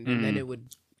stand, and then it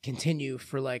would continue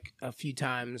for like a few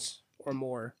times or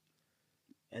more.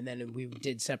 And then we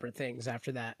did separate things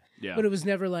after that. Yeah. But it was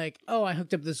never like, oh, I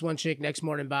hooked up with this one chick, next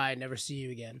morning, bye, never see you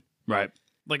again. Right.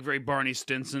 Like very Barney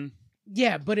Stinson.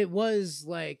 Yeah, but it was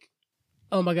like,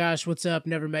 oh my gosh, what's up?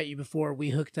 Never met you before. We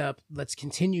hooked up. Let's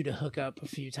continue to hook up a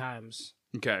few times.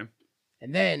 Okay.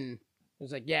 And then it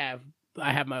was like, yeah,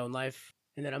 I have my own life.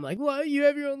 And then I'm like, what? You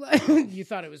have your own life? You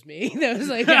thought it was me. That was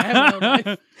like, I have my own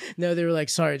life. No, they were like,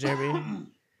 sorry, Jeremy.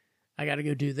 I got to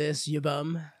go do this, you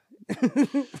bum.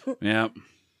 Yeah.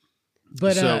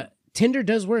 But Tinder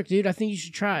does work, dude. I think you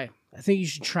should try.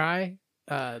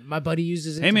 My buddy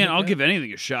uses it. Hey, man, I'll give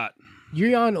anything a shot.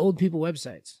 You're on old people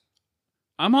websites.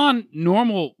 I'm on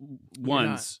normal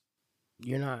ones.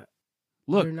 You're not.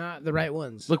 Look. You're not the right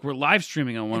ones. Look, we're live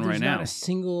streaming on one right now.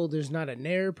 There's not a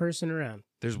ne'er person around.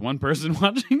 There's one person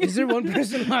watching. Is there one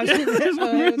person watching? Yeah, there's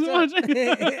one person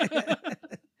watching.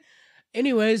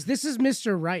 Anyways, this is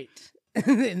Mr. Wright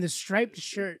in the striped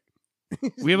shirt.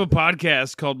 We have a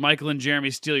podcast called Michael and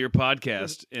Jeremy Steal Your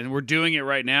Podcast, and we're doing it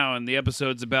right now, and the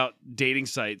episode's about dating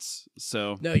sites.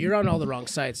 So no, you're on all the wrong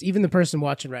sites. Even the person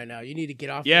watching right now, you need to get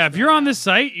off. Yeah, if you're on this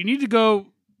site, you need to go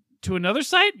to another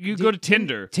site. You go to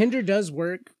Tinder. Tinder does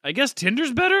work. I guess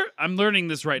Tinder's better. I'm learning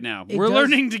this right now. We're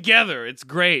learning together. It's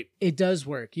great. It does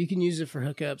work. You can use it for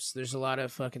hookups. There's a lot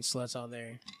of fucking sluts on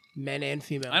there, men and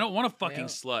female. I don't want a fucking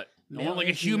slut. I want like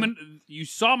a human. You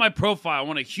saw my profile. I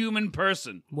want a human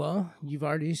person. Well, you've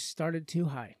already started too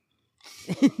high.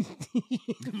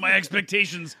 My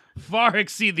expectations far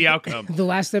exceed the outcome. The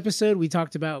last episode, we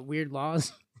talked about weird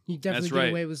laws. You definitely get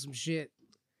away with some shit.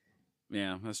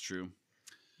 Yeah, that's true.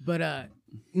 But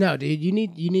no, dude, you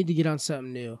need to get on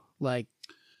something new, like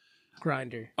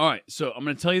Grindr. All right, so I'm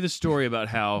going to tell you the story about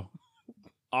how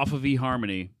off of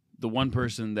eHarmony, the one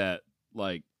person that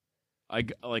I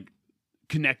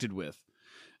connected with,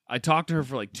 I talked to her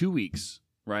for like 2 weeks,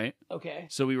 right? Okay.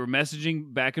 So we were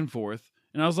messaging back and forth,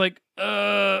 and I was like,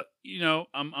 I'm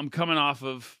coming off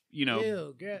of,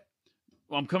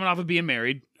 I'm coming off of being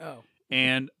married. Oh.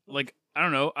 And like, I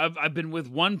don't know, I've been with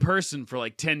one person for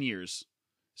like 10 years.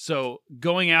 So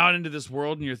going out into this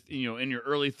world in your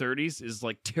early 30s is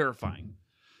like terrifying.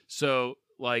 So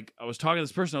like I was talking to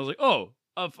this person, I was like, oh,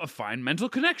 a fine mental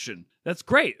connection. That's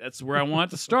great. That's where I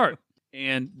want to start.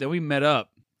 And then we met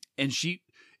up, and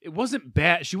it wasn't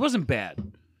bad. She wasn't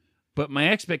bad, but my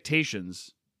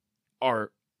expectations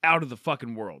are out of the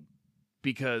fucking world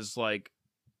because like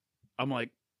I'm like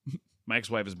my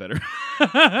ex-wife is better.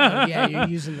 Yeah, you're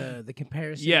using the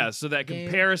comparison. Yeah, so that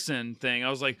comparison thing, I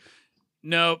was like,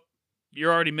 nope,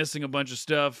 you're already missing a bunch of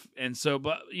stuff. And so,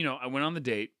 but I went on the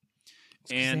date,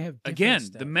 and again,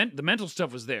 stuff. the mental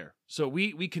stuff was there. So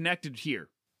we connected here.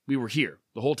 We were here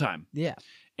the whole time. Yeah.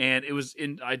 And it was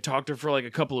I talked to her for like a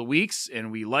couple of weeks,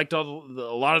 and we liked a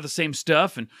lot of the same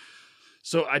stuff. And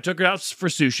so I took her out for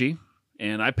sushi,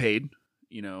 and I paid,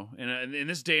 and in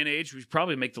this day and age, we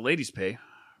probably make the ladies pay,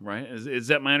 right? Is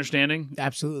that my understanding?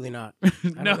 Absolutely not. I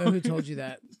don't know who told you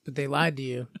that, but they lied to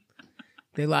you.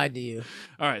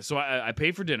 All right, so I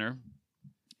paid for dinner,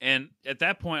 and at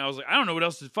that point, I was like, I don't know what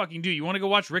else to fucking do. You want to go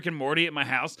watch Rick and Morty at my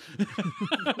house?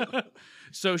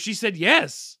 So she said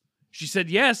yes.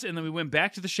 And then we went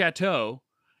back to the chateau,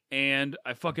 and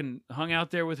I fucking hung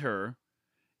out there with her,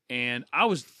 and I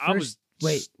was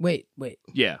Wait.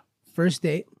 Yeah. First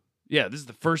date? Yeah, this is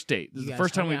the first date. This is the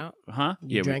first time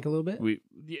You drank a little bit? We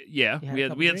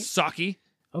had sake.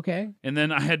 Okay. And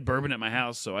then I had bourbon at my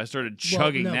house, so I started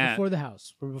chugging that. Before the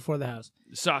house.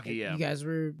 Sake, yeah. You guys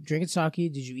were drinking sake.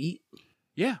 Did you eat?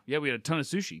 Yeah, we had a ton of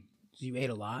sushi. So you ate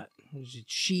a lot? Did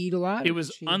she eat a lot? It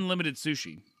was unlimited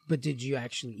sushi. But did you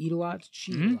actually eat a lot? Did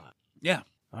she eat a lot? Yeah.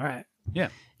 All right. Yeah.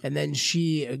 And then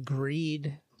she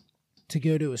agreed to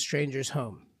go to a stranger's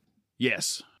home.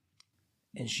 Yes.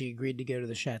 And she agreed to go to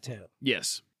the chateau.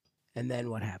 Yes. And then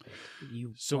what happened? We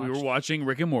were watching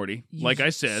Rick and Morty, like I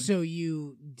said. So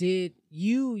you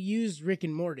used Rick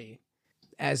and Morty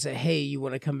as a, hey, you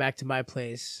want to come back to my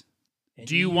place?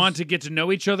 Do you want to get to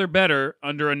know each other better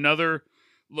under another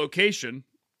location?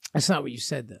 That's not what you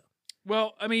said, though.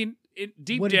 Well, I mean,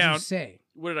 deep what down. What did you say?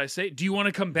 What did I say? Do you want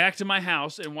to come back to my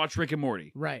house and watch Rick and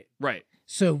Morty? Right. Right.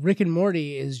 So Rick and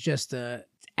Morty is just a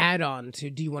add-on to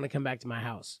do you want to come back to my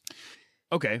house?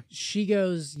 Okay. She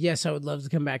goes, yes, I would love to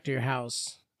come back to your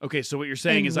house. Okay, so what you're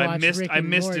saying is I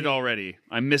missed it already.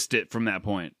 I missed it from that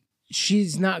point.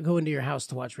 She's not going to your house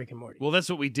to watch Rick and Morty. Well, that's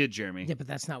what we did, Jeremy. Yeah, but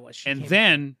that's not what she And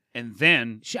then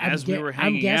as we were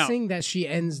hanging out, I'm guessing that she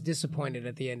ends disappointed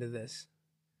at the end of this.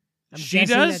 She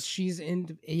does? That she's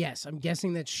in. Yes, I'm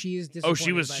guessing that she is disappointed.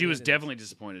 Oh, she was definitely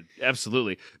disappointed.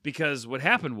 Absolutely, because what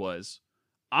happened was,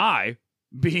 I,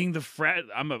 being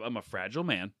I'm a fragile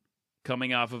man,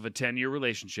 coming off of a 10-year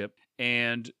relationship,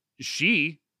 and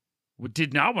she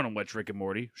did not want to watch Rick and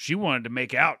Morty. She wanted to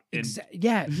make out.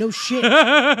 Yeah, no shit.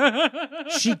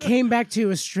 She came back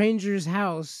to a stranger's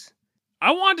house.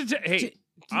 I wanted to. Hey.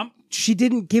 She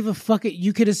didn't give a fuck.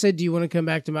 You could have said, do you want to come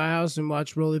back to my house and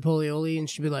watch Roly Poly Oly? And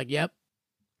she'd be like, yep.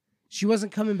 She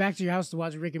wasn't coming back to your house to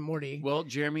watch Rick and Morty. Well,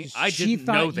 Jeremy, I she didn't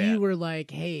know that. She thought you were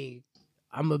like, hey,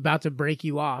 I'm about to break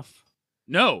you off.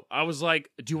 No, I was like,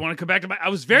 do you want to come back to I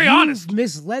was very honest. You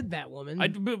misled that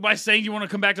woman. By saying you want to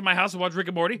come back to my house and watch Rick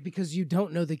and Morty? Because you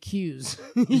don't know the cues.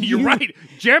 You're right.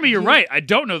 Jeremy, you're right. I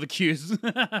don't know the cues.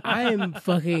 I am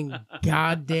fucking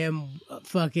goddamn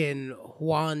fucking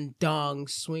Juan Dong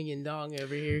swinging dong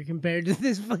over here compared to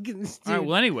this fucking dude. All right,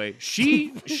 well, anyway,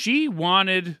 she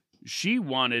wanted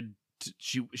to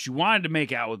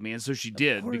make out with me, and so she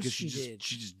did because she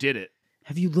just did it.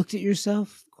 Have you looked at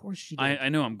yourself? Of course she did. I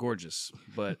know I'm gorgeous,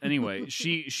 but anyway,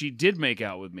 she did make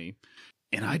out with me,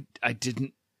 and I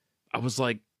didn't. I was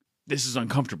like, this is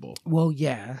uncomfortable. Well,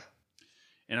 yeah.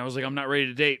 And I was like, I'm not ready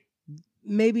to date.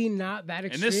 Maybe not that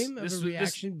extreme of a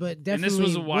reaction, but definitely. And this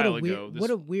was a while ago. What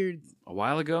a weird. A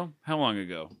while ago? How long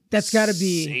ago? That's got to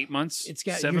be 8 months. 7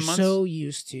 months. You're so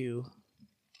used to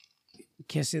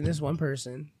kissing this one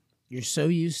person. You're so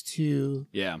used to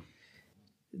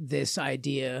this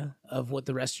idea of what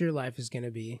the rest of your life is going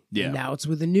to be. Yeah. And now it's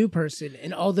with a new person.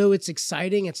 And although it's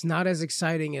exciting, it's not as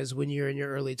exciting as when you're in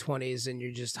your early 20s and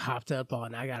you're just hopped up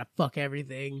on, I got to fuck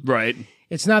everything. Right.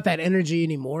 It's not that energy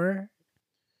anymore.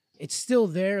 It's still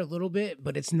there a little bit,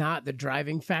 but it's not the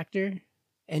driving factor.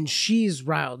 And she's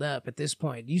riled up at this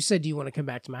point. You said, do you want to come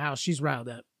back to my house? She's riled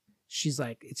up. She's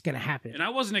like, it's going to happen. And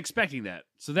I wasn't expecting that.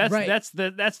 So that's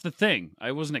the thing.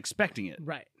 I wasn't expecting it.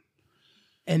 Right.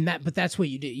 But that's what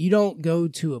you do. You don't go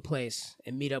to a place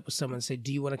and meet up with someone and say,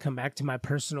 do you want to come back to my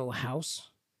personal house?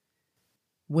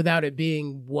 Without it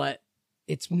being what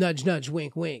it's nudge, nudge,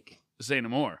 wink, wink. Say no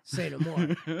more. Say no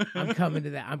more. I'm coming to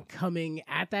that. I'm coming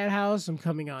at that house. I'm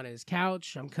coming on his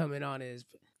couch. I'm coming on his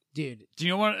dude. Do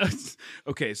you know what?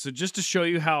 Okay. So just to show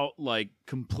you how like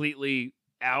completely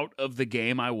out of the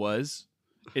game I was,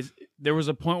 there was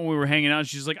a point when we were hanging out and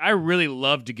she's like, I really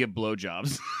love to give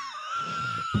blowjobs.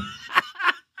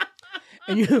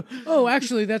 And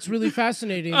actually, that's really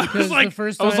fascinating because the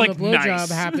first time a blowjob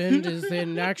happened is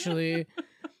then actually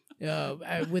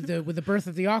with the birth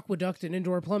of the aqueduct and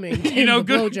indoor plumbing.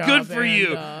 Good for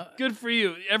you. Good for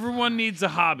you. Everyone needs a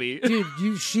hobby,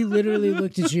 dude. She literally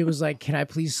looked at you and was like, "Can I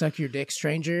please suck your dick,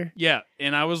 stranger?" Yeah,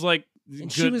 and I was like,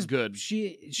 "Good."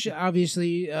 She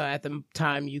obviously at the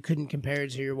time you couldn't compare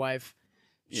it to your wife.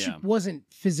 Yeah. She wasn't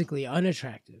physically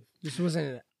unattractive. This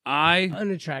wasn't an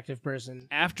unattractive person.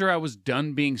 After I was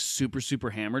done being super, super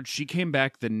hammered, she came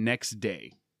back the next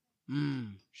day.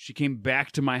 She came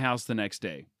back to my house the next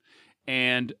day.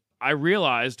 And I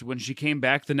realized when she came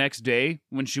back the next day,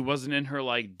 when she wasn't in her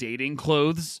like dating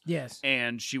clothes, yes,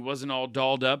 and she wasn't all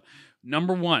dolled up,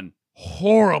 number one,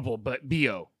 horrible but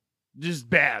BO. Just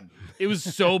bad. It was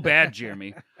so bad,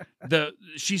 Jeremy.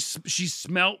 She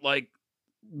smelt like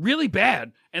really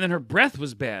bad, and then her breath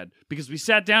was bad because we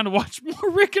sat down to watch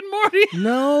more Rick and Morty.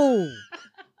 No.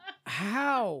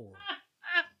 How?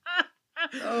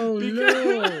 Oh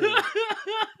no.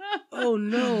 Oh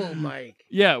no, Mike.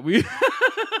 Yeah, we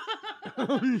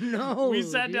Oh no. We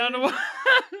sat down to watch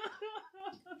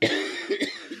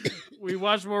we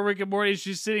watched more Rick and Morty.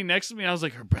 She's sitting next to me. I was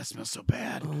like, her breath smells so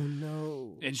bad. Oh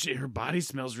no. And her body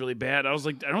smells really bad. I was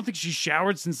like, I don't think she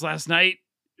showered since last night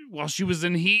while she was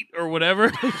in heat or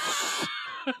whatever.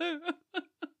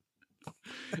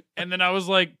 And then I was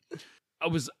like, I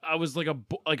was like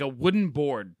a wooden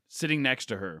board sitting next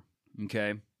to her.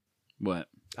 Okay. What?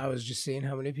 I was just seeing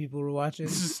how many people were watching.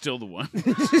 This is still the one.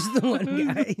 Just the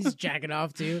one guy he's jacking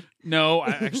off to. No,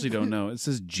 I actually don't know. It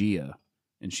says Gia,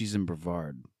 and she's in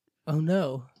Brevard. Oh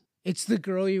no. It's the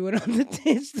girl you went on the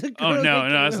dance. Oh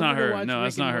no, it's not her. No,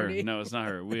 it's not her. No, it's not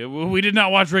her. We did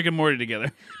not watch Rick and Morty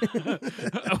together.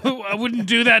 I wouldn't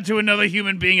do that to another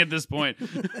human being at this point.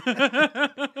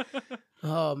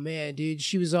 Oh man, dude,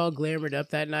 she was all glamored up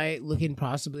that night, looking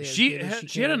possibly. As good as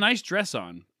she had a nice dress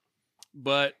on,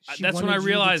 but She that's when wanted I you to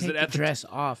realized take that at the dress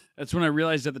off. That's when I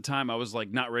realized at the time I was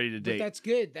like not ready to But date. that's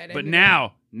good. But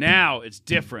now it's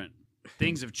different.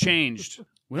 Things have changed.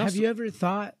 What Have else? you ever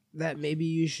thought that maybe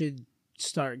you should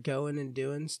start going and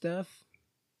doing stuff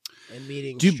and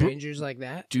meeting strangers like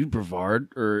that? Dude, Brevard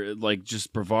or like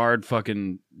just Brevard,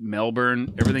 fucking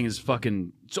Melbourne. Everything is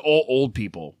fucking. It's all old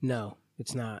people. No,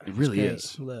 it's not. It really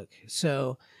It's great. is. Look,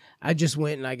 so I just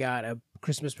went and I got a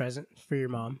Christmas present for your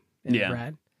mom and Yeah.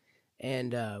 Brad,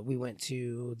 and we went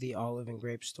to the Olive and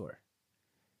Grape store,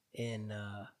 and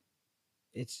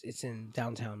it's in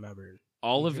downtown Melbourne.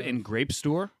 Olive and grape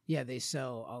store. Yeah, they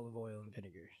sell olive oil and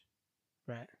vinegar,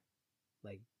 right?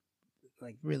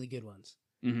 Like really good ones.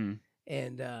 Mm-hmm.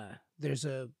 And there's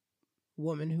a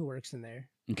woman who works in there.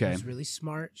 Okay. She's really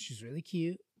smart. She's really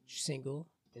cute. She's single.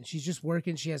 And she's just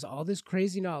working. She has all this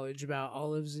crazy knowledge about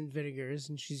olives and vinegars.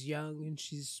 And she's young. And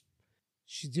she's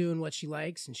doing what she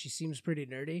likes. And she seems pretty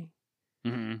nerdy.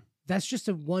 Mm-hmm. That's just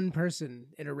a one person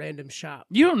in a random shop.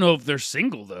 You don't know if they're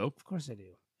single though. Of course I do.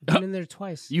 I've been in there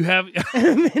twice. You have.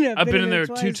 I've been in there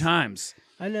twice. 2 times.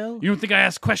 I know. You don't think I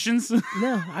ask questions?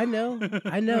 No, I know.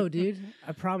 I know, dude.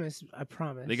 I promise.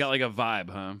 They got like a vibe,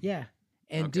 huh? Yeah.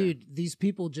 And Okay. dude, these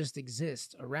people just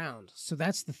exist around. So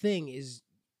that's the thing is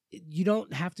you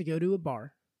don't have to go to a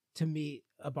bar to meet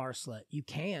a bar slut. You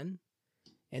can.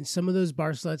 And some of those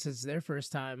bar sluts, it's their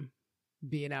first time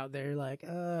being out there like,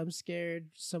 I'm scared.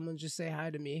 Someone just say hi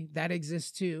to me. That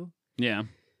exists too. Yeah.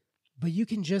 But you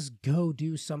can just go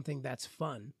do something that's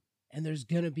fun. And there's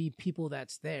going to be people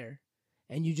that's there.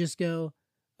 And you just go,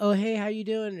 oh, hey, how you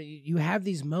doing? You have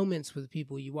these moments with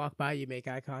people. You walk by, you make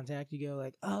eye contact. You go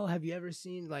like, oh, have you ever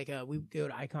sseen, like, we go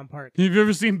to Icon Park. Have you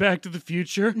ever seen Back to the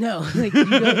Future? No, like, you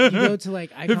go to,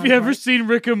 like, Icon Have you ever Park. seen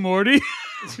Rick and Morty?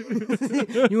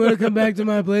 You want to come back to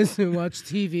my place and watch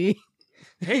TV?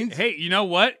 Hey, you know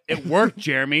what? It worked,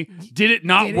 Jeremy. Did it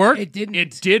not Did it? work? It didn't.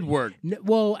 It did work.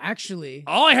 Well, actually,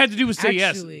 All I had to do was say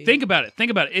Actually- yes. Think about it.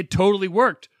 It totally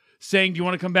worked. Saying, do you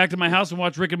want to come back to my house and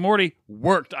watch Rick and Morty?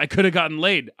 Worked. I could have gotten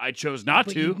laid. I chose not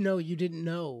but to. you didn't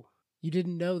know. You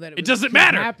didn't know that It doesn't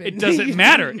matter. It doesn't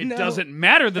matter. It doesn't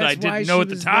matter that I didn't know at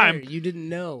the time. You didn't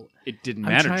know. It didn't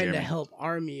I'm matter, trying Jeremy. to help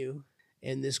arm you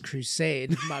in this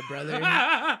crusade, my brother.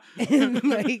 And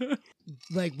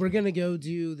like we're gonna go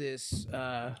do this.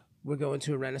 We're going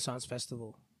to a Renaissance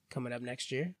festival coming up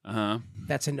next year. Uh-huh.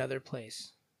 That's another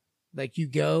place. Like you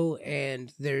go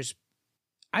and there's.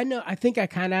 I think I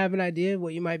kind of have an idea of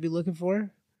what you might be looking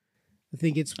for. I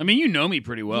think it's. I mean, you know me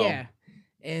pretty well. Yeah,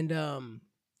 and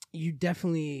you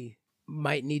definitely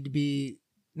might need to be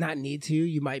not need to.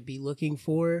 You might be looking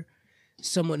for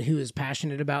someone who is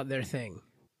passionate about their thing,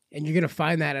 and you're gonna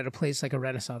find that at a place like a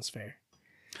Renaissance fair.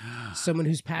 Someone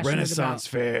who's passionate Renaissance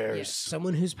about fairs. yeah,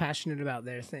 someone who's passionate about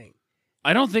their thing.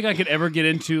 I don't think I could ever get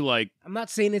into like I'm not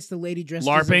saying it's the lady dressed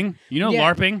LARPing. You know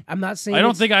Yeah. LARPing? I'm not saying I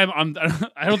don't it's- think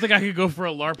I don't think I could go for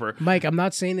a LARPer. Mike, I'm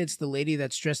not saying it's the lady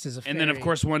that's dressed as a fairy. And then of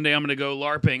course one day I'm gonna go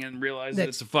LARPing and realize that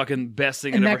That's- it's the fucking best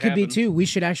thing and that that ever could be happened. too. We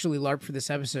should actually LARP for this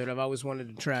episode. I've always wanted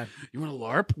to try. You want to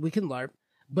LARP? We can LARP.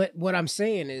 But what I'm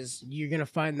saying is you're going to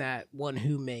find that one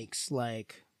who makes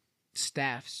like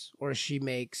staffs or she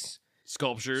makes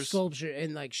Sculptures. sculpture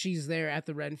and like she's there at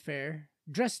the Ren Fair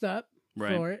dressed up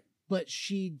Right. for it, but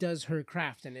she does her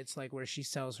craft and it's like where she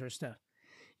sells her stuff.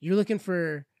 You're looking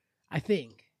for, I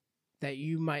think that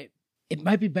it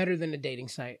might be better than a dating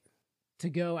site to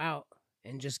go out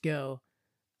and just go,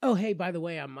 oh, hey, by the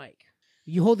way, I'm Mike.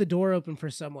 You hold the door open for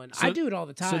someone. I do it all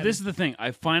the time. So this is the thing.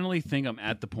 I finally think I'm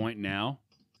at the point now.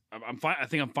 I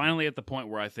think I'm finally at the point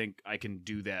where I think I can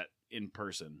do that in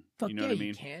person. Fuck you know yeah, what I mean?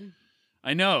 you can.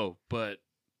 I know, but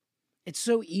It's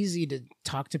so easy to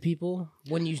talk to people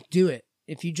when you do it.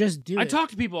 If you just do it. I talk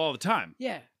to people all the time.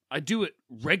 Yeah. I do it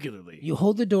regularly. You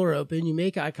hold the door open, you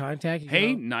make eye contact. You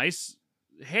Hey, go, nice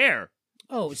hair.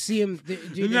 oh, see him.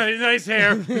 Dude, Nice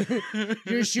hair.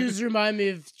 your shoes remind me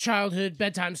of childhood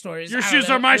bedtime stories. Your I don't shoes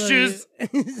know. are my Love shoes.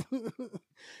 you.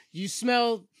 You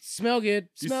smell good.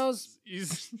 Smells.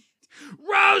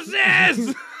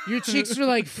 Roses. Your cheeks are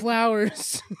like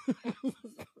flowers.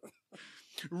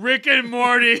 Rick and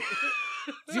Morty.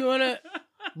 Do you want to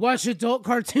watch adult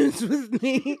cartoons with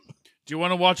me? Do you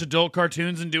want to watch adult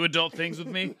cartoons and do adult things with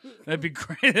me? That'd be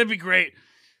great. That'd be great.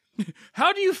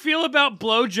 How do you feel about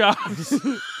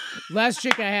blowjobs? Last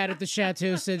chick I had at the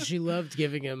chateau said she loved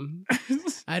giving him.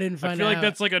 I didn't find out. I feel like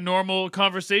that's like a normal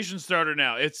conversation starter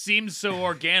now. It seems so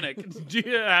organic.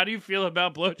 How do you feel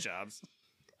about blowjobs?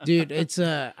 Dude, it's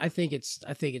I think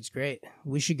it's great.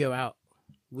 We should go out.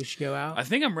 I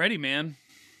think I'm ready, man.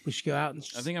 We should go out and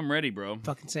I think I'm ready, bro.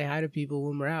 fucking say hi to people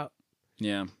when we're out.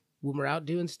 Yeah. When we're out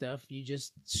doing stuff, you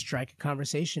just strike a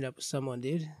conversation up with someone,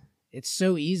 dude. It's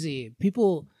so easy.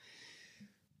 People,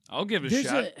 I'll give it a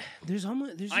shot.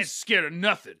 I ain't scared of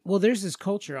nothing. Well, there's this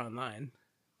culture online,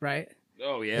 right?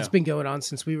 Oh, yeah. It's been going on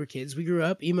since we were kids. We grew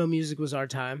up. Emo music was our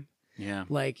time. Yeah.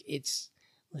 Like, it's,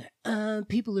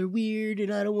 people are weird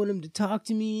and I don't want them to talk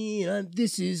to me.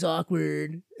 This is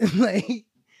awkward. Like,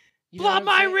 blow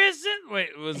my wrist and...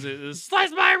 Wait, was it...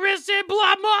 Slice my wrist and blow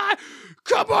my...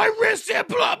 Cut my wrist and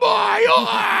blow my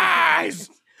eyes!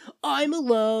 I'm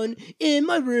alone in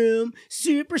my room,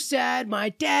 super sad. My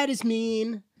dad is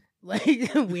mean.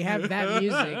 Like, we have that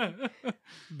music.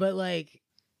 But, like,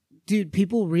 dude,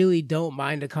 people really don't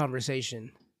mind a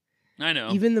conversation. I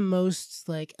know. Even the most,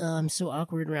 like, I'm so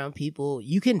awkward around people.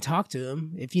 You can talk to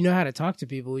them. If you know how to talk to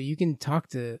people, you can talk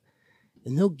to...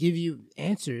 And they'll give you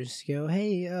answers. Go,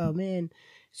 hey, oh, man.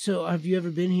 So have you ever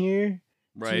been here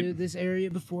to this area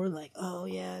before? Like, oh,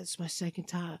 yeah, it's my second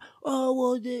time. Oh,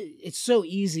 well, it's so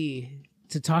easy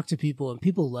to talk to people. And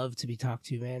people love to be talked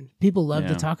to, man. People love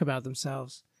to talk about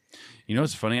themselves. You know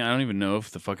what's funny? I don't even know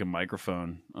if the fucking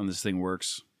microphone on this thing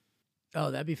works. Oh,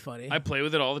 that'd be funny. I play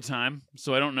with it all the time,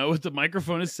 so I don't know what the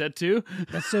microphone is set to.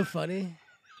 That's so funny.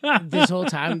 This whole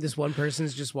time, this one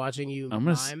person's just watching you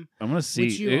mime. I'm gonna see.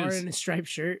 Which you are in a striped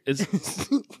shirt.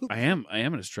 I am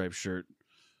in a striped shirt.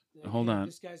 Yeah, Hold on.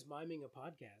 This guy's miming a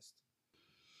podcast.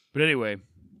 But anyway,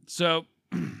 so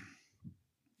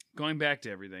going back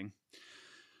to everything.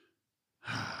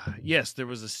 Yes, there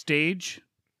was a stage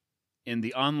in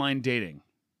the online dating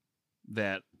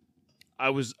that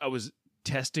I was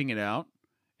testing it out,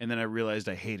 and then I realized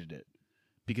I hated it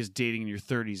because dating in your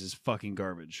 30s is fucking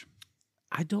garbage.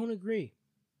 I don't agree,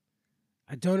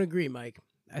 Mike.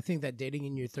 I think that dating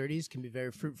in your 30s can be very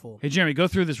fruitful. Hey, Jeremy, go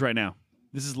through this right now.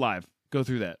 This is live. Go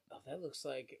through that. Oh, that looks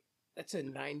like that's a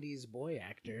 90s boy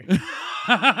actor.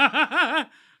 A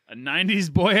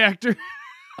 90s boy actor?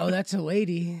 Oh, that's a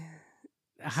lady.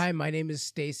 Hi, my name is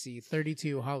Stacy,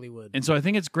 32 Hollywood. And so I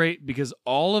think it's great because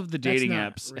all of the dating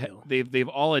apps, they've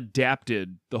all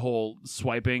adapted the whole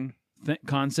swiping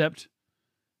concept.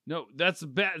 No, that's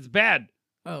bad. It's bad.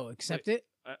 Oh, accept it?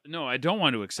 No, I don't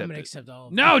want to accept it. I'm going to accept all of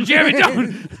them. No, Jeremy,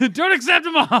 don't. Don't accept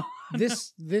them all.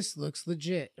 This looks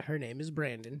legit. Her name is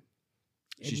Brandon.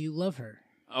 And you love her.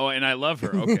 Oh, and I love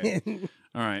her. Okay.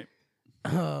 All right.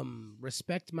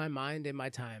 Respect my mind and my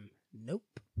time. Nope.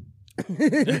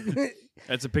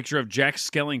 That's a picture of Jack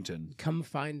Skellington. Come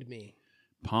find me.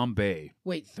 Palm Bay.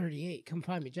 Wait, 38. Come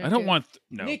find me, Jack. I don't want...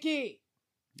 No. Nikki!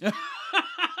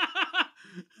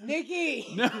 Nikki!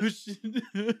 No.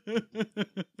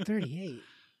 38.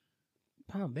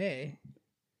 Palm Bay.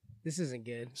 This isn't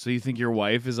good. So you think your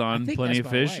wife is on Plenty of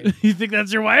that's Fish? my wife. You think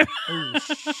that's your wife? Oh,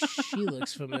 she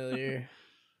looks familiar.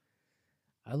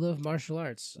 I love martial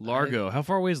arts. Largo. How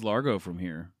far away is Largo from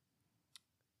here?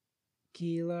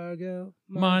 Key Largo,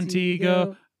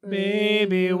 Montego.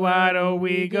 Baby, why don't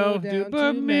we go to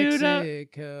Bermuda,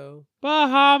 Mexico?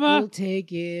 Bahama? We'll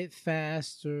take it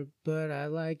faster, but I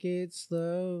like it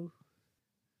slow.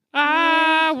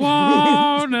 I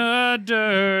want a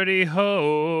dirty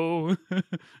hoe.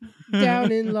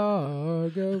 Down in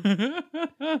Largo.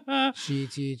 She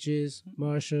teaches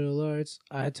martial arts.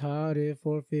 I taught it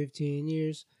for 15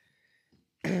 years.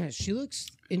 She looks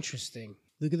interesting.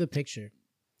 Look at the picture.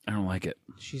 I don't like it.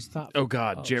 She's thoughtful. Oh,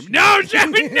 God, Jeremy. No,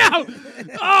 Jeremy, no!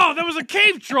 Oh, that was a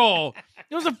cave troll.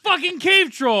 It was a fucking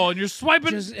cave troll, and you're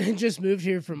swiping... Just moved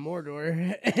here from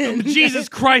Mordor. Oh, Jesus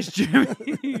Christ,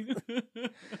 Jeremy.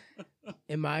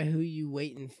 Am I who you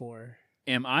waiting for?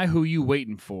 Am I who you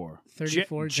waiting for?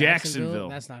 34 Jacksonville.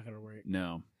 That's not going to work.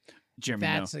 No. Jeremy,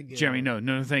 That's no. a good Jeremy, one.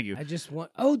 no, thank you. I just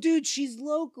want... Oh, dude, she's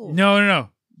local. No.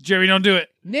 Jeremy, don't do it.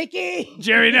 Nikki!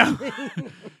 Jeremy, no.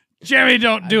 Jeremy,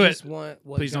 don't do I it. just want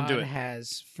what Please God don't do it.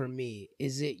 has for me.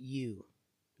 Is it you?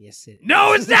 Yes, it is.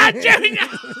 No, it's not, Jeremy. No.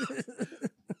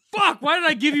 Fuck, why did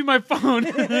I give you my phone?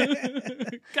 God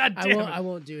damn it. I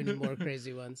won't do any more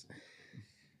crazy ones.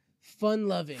 Fun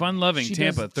loving. Tampa, She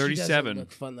doesn't 37.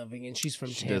 look fun loving, and she's from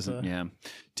She Tampa. doesn't, yeah.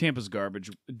 Tampa's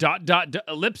garbage.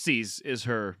 Ellipses is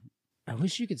her. I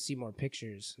wish you could see more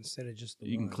pictures instead of just the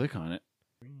You one. can click on it.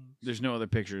 There's no other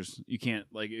pictures. You can't,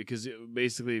 like, because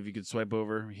basically if you could swipe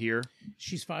over here.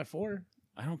 She's 5'4".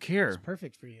 I don't care. It's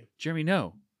perfect for you. Jeremy,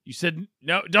 no. You said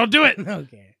no, don't do it.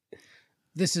 Okay.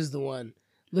 This is the one.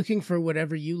 Looking for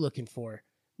whatever you looking for.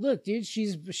 Look, dude,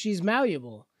 she's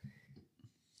malleable.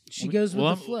 She goes with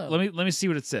the flow. Let me see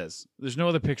what it says. There's no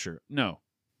other picture. No,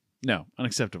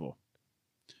 unacceptable.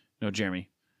 No, Jeremy.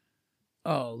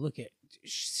 Oh, look at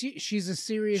she's a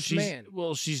serious man.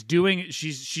 Well, she's doing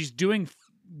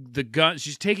the gun.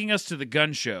 She's taking us to the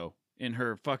gun show in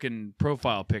her fucking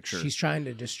profile picture. She's trying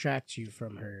to distract you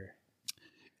from her.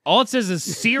 All it says is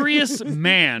serious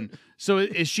man. So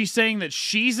is she saying that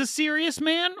she's a serious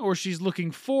man, or she's looking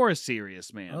for a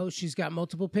serious man? Oh, she's got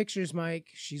multiple pictures, Mike.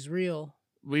 She's real.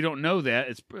 We don't know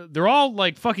that. They're all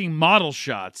like fucking model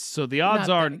shots. So the odds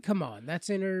are. Come on, that's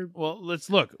in her. Well, let's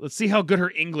look. Let's see how good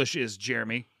her English is,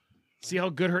 Jeremy. See how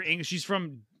good her English. She's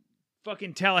from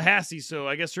fucking Tallahassee, so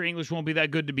I guess her English won't be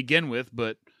that good to begin with.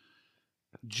 But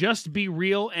just be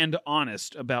real and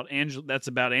honest about That's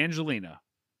about Angelina.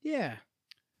 Yeah.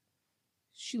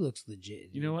 She looks legit.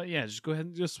 You know what? Yeah, just go ahead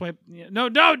and just swipe. Yeah. No,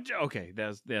 don't. Okay,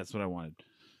 that's what I wanted.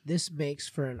 This makes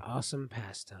for an awesome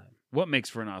pastime. What makes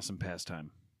for an awesome pastime?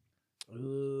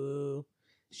 Ooh,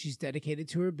 she's dedicated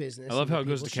to her business. I love how it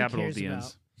goes to capital at the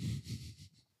end.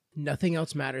 Nothing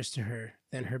else matters to her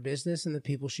than her business and the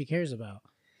people she cares about.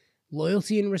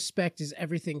 Loyalty and respect is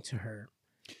everything to her.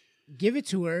 Give it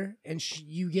to her, and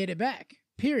you get it back.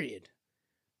 Period.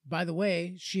 By the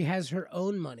way, she has her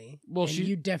own money, and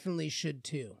you definitely should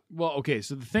too. Well, okay,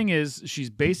 so the thing is, she's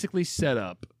basically set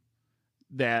up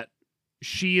that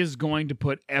she is going to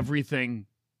put everything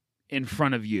in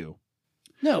front of you.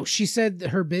 No, she said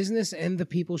her business and the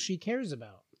people she cares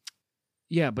about.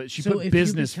 Yeah, but she put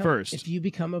business first. If you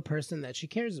become a person that she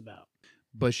cares about.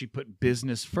 But she put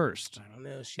business first. I don't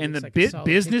know. And the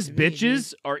business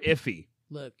bitches are iffy.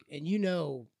 Look, and you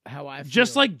know how I feel.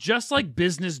 Just like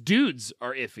business dudes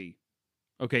are iffy.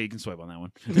 Okay, you can swipe on that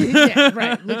one. Yeah,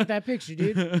 right. Look at that picture,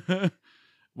 dude.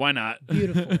 Why not?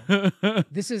 Beautiful.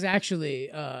 This is actually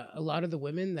a lot of the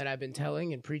women that I've been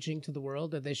telling and preaching to the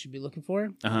world that they should be looking for.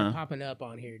 Are popping up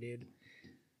on here, dude.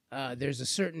 There's a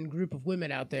certain group of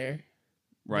women out there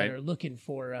that are looking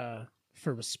for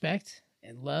respect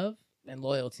and love and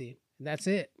loyalty. And that's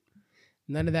it.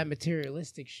 None of that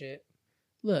materialistic shit.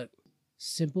 Look,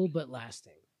 simple but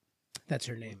lasting. That's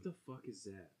her name. What the fuck is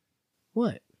that?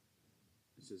 What?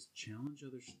 It says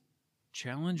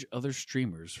challenge other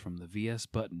streamers from the VS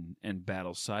button and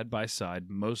battle side by side.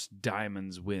 Most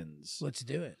diamonds wins. Let's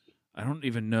do it. I don't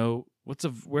even know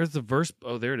where's the verse.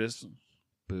 Oh, there it is.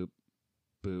 Boop,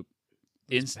 boop.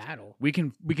 Let's battle. We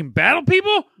can battle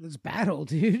people. Let's battle,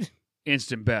 dude.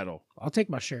 Instant battle. I'll take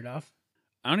my shirt off.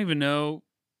 I don't even know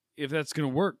if that's gonna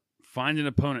work. Find an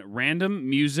opponent. Random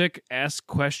music. Ask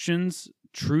questions.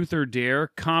 Truth or dare.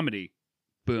 Comedy.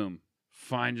 Boom.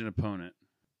 Find an opponent.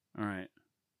 All right.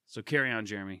 So carry on,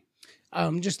 Jeremy.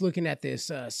 I'm just looking at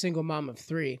this single mom of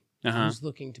 3 who's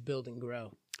looking to build and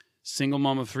grow. Single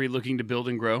mom of 3 looking to build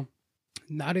and grow.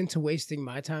 Not into wasting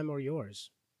my time or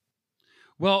yours.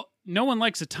 Well, no one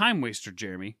likes a time waster,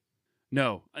 Jeremy.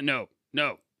 No,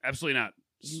 absolutely not.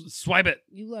 Swipe it.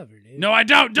 You love her, dude. No, I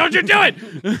don't. Don't you do it.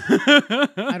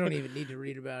 I don't even need to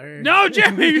read about her. No,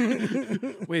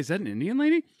 Jeremy. Wait, is that an Indian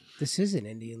lady? This is an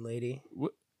Indian lady.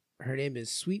 What? Her name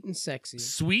is Sweet and Sexy.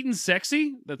 Sweet and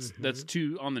Sexy? That's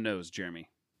 2 on the nose, Jeremy.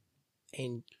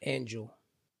 Angel.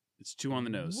 It's 2 on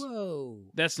the nose. Whoa.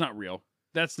 That's not real.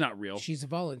 That's not real. She's a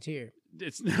volunteer.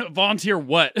 It's volunteer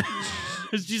what?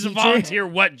 She's a volunteer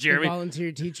what, Jeremy? A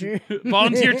volunteer teacher.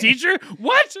 Volunteer teacher?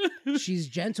 What? She's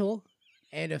gentle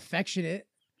and affectionate.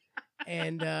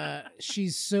 And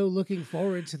she's so looking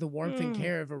forward to the warmth and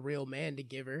care of a real man to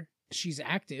give her. She's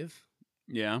active.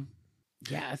 Yeah.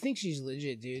 Yeah, I think she's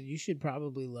legit, dude. You should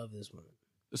probably love this woman.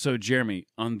 So, Jeremy,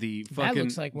 on the fucking... That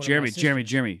looks like one Jeremy, of my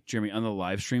sisters. Jeremy, on the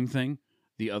live stream thing,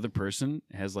 the other person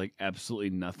has, like, absolutely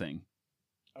nothing.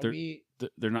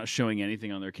 They're not showing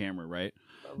anything on their camera, right?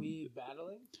 Are we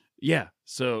battling? Yeah.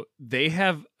 So,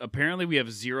 apparently we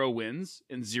have 0 wins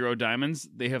and 0 diamonds.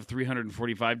 They have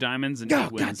 345 diamonds and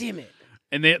 8 wins. God damn it.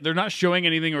 And they're not showing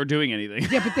anything or doing anything.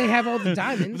 Yeah, but they have all the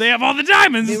diamonds. They have all the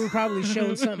diamonds. They were probably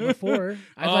showing something before.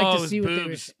 I'd like to see what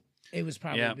boobs. It was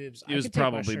probably boobs. It was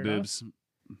probably boobs.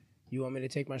 You want me to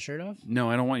take my shirt off? No,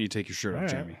 I don't want you to take your shirt off, right.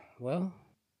 Jeremy. Well,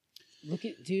 look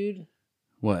at, dude.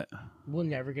 What? We're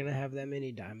never going to have that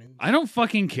many diamonds. I don't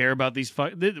fucking care about these.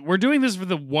 We're doing this for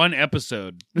the one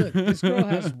episode. Look, this girl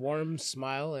has a warm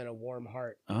smile and a warm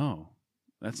heart. Oh,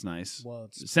 that's nice. Well,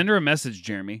 send her a message,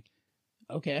 Jeremy.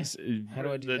 Okay. How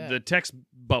do I do that? The text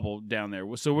bubble down there.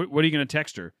 So what are you going to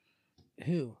text her?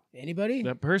 Who? Anybody?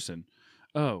 That person.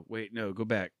 Oh, wait, no, go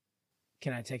back.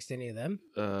 Can I text any of them?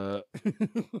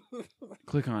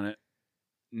 Click on it.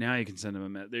 Now you can send them a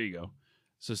message. There you go.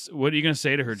 So what are you going to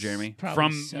say to her, Jeremy? Probably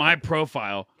From sup. my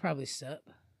profile. Probably sup.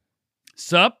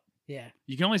 Sup? Yeah.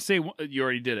 You can only say you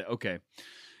already did it. Okay.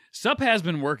 Sup has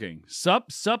been working. Sup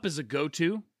is a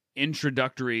go-to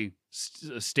introductory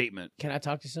statement. Can I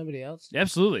talk to somebody else?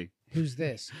 Absolutely. Who's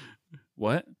this?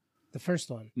 What? The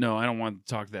first one. No, I don't want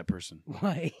to talk to that person.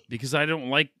 Why? Because I don't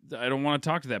want to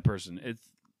talk to that person. It's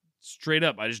straight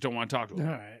up. I just don't want to talk to All them.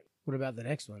 right. What about the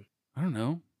next one? I don't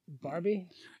know. Barbie?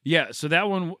 Yeah, so that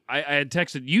one, I had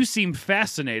texted, you seem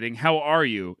fascinating. How are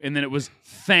you? And then it was,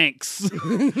 thanks.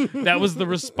 That was the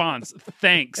response.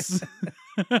 Thanks.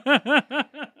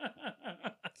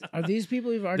 Are these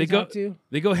people you've already talked to?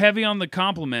 They go heavy on the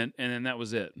compliment, and then that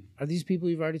was it. Are these people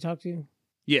you've already talked to?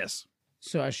 Yes.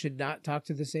 So I should not talk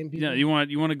to the same people? Yeah, you want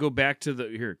to go back to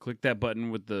here, click that button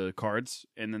with the cards,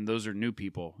 and then those are new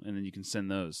people, and then you can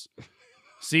send those.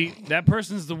 See, that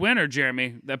person's the winner,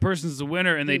 Jeremy. That person's the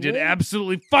winner, and they did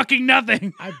absolutely fucking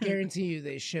nothing. I guarantee you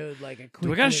they showed like a quick...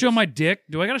 Do I gotta show my dick?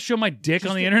 Do I gotta show my dick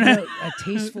on the internet? A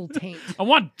tasteful taint. I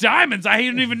want diamonds. I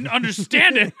didn't even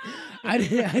understand it. I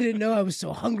didn't know I was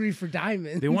so hungry for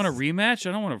diamonds. They want a rematch?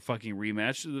 I don't want a fucking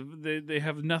rematch. They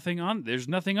have nothing on. There's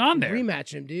nothing on there.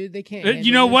 Rematch him, dude. They can't.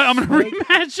 You know what? I'm gonna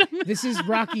rematch him. This is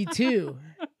Rocky 2.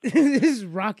 This is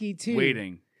Rocky 2.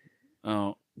 Waiting.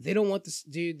 Oh. They don't want this,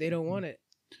 dude. They don't want it.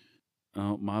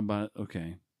 Oh, my body.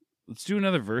 Okay. Let's do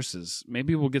another versus.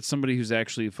 Maybe we'll get somebody who's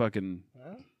actually fucking...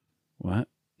 Huh? What?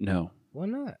 No. Why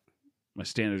not? My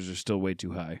standards are still way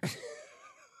too high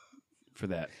for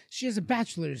that. She has a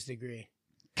bachelor's degree.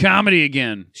 Comedy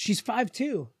again. She's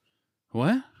 5'2".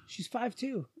 What? She's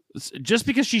 5'2". Just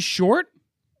because she's short?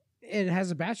 And has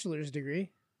a bachelor's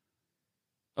degree.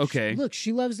 Okay. Look,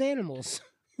 she loves animals.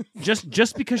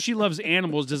 Just because she loves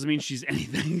animals doesn't mean she's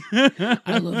anything.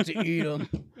 I love to eat them.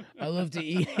 I love to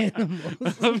eat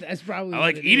animals. That's probably. I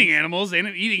like eating animals, and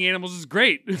eating animals is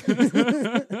great.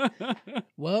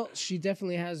 Well, she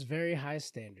definitely has very high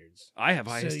standards. I have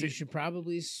high standards. So you should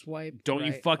probably swipe. Don't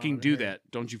you fucking do that?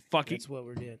 Don't you fucking? That's what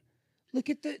we're doing. Look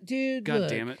at the dude. God look.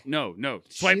 damn it! No,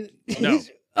 swipe. No.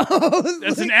 Oh,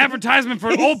 That's an advertisement for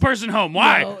an old person home.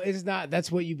 Why? No, it's not. That's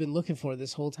what you've been looking for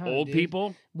this whole time. Old dude.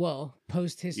 people? Well,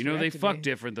 post history. You know they fuck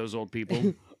different, those old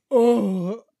people.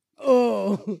 Oh,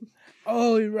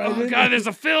 you're right. Oh, God, there's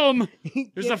a film.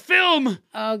 There's a film.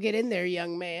 Oh, get in there,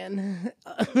 young man.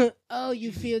 Oh,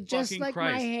 you feel just fucking like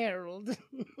Christ. my Harold.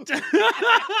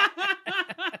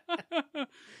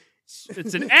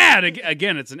 It's an ad.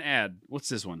 Again, it's an ad. What's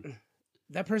this one?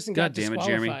 That person God got damn it,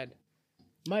 disqualified. Jeremy.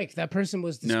 Mike, that person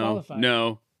was disqualified.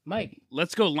 No. Mike.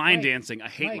 Let's go line Mike, dancing. I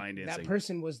hate Mike, line dancing. That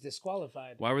person was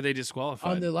disqualified. Why were they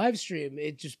disqualified? On the live stream,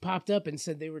 it just popped up and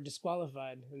said they were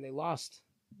disqualified and they lost.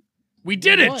 We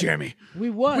did it, won. Jeremy. We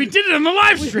won. We did it on the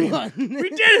live We stream. won. We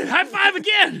did it. High five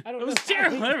again. I don't It was know.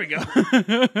 terrible. There we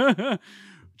go.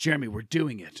 Jeremy, we're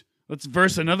doing it. Let's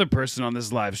verse another person on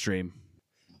this live stream.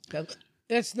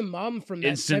 That's the mom from that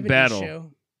Instant 70s battle.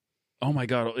 show. Oh my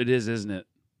God, it is, isn't it?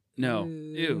 No.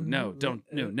 Ew, no, don't,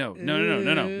 no,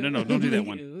 don't do that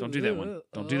one. Don't do that one.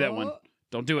 Don't do that one.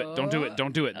 Don't do it. Don't do it.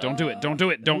 Don't do it. Don't do it. Don't do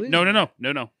it. Don't.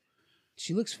 No.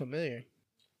 She looks familiar.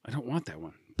 I don't want that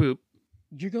one. Boop.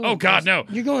 You're going. Oh God, no.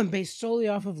 You're going based solely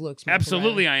off of looks. Michael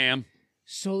Absolutely, Riley. I am.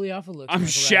 Solely off of looks. I'm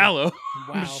Michael shallow. Riley.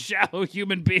 I'm a Wow. shallow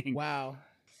human being. Wow.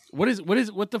 What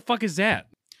the fuck is that?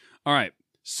 All right.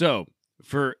 So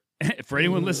for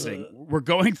anyone listening, we're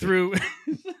going through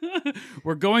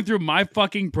my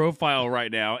fucking profile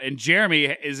right now, and Jeremy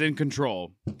is in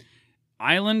control.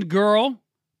 Island girl,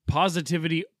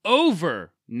 positivity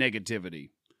over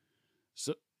negativity.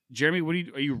 So Jeremy,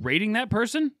 are you rating that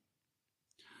person?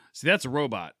 See, that's a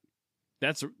robot.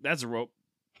 That's a rope.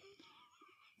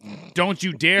 Don't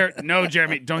you dare. No,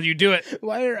 Jeremy, don't you do it.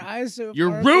 Why are her eyes so You're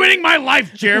far ruining my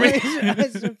life, Why Jeremy. is her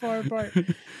eyes so far apart?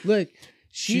 Look,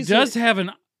 She does have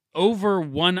an over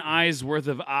one eye's worth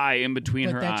of eye in between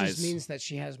but her that eyes. just means that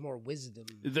she has more wisdom.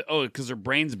 Because her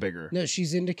brain's bigger. No,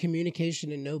 she's into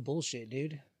communication and no bullshit,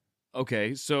 dude.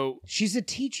 Okay, so She's a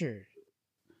teacher.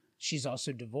 She's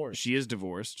also divorced. she is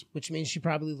divorced. Which means she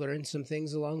probably learned some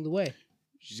things along the way.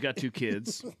 She's got 2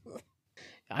 kids.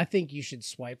 I think you should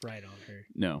swipe right on her.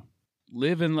 No.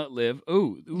 Live and let live.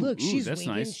 Ooh, Look, she's that's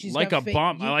winking. nice. She's Like got a fake-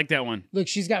 bomb. you- I like that one. Look,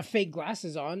 she's got fake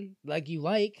glasses on, like you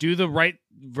like. Do the right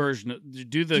version.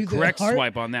 Do the correct heart-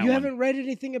 swipe on that you one. haven't read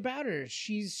anything about her.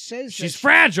 She says She's that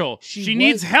fragile. she She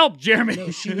needs was- help, Jeremy.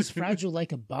 No, she was fragile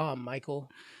like a bomb,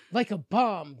 Michael. Like a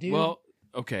bomb, dude. Well,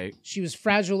 okay. She was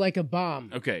fragile like a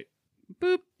bomb. Okay.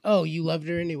 Boop. Oh, you loved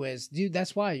her anyways. Dude,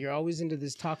 that's why. You're always into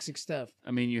this toxic stuff.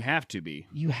 I mean, you have to be.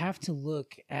 You have to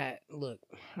look. All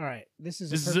right. This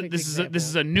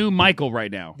is a new Michael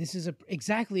right now. This is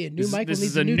exactly a new Michael. This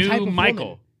needs is a new type of Michael.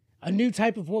 Woman. A new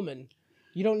type of woman.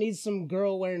 You don't need some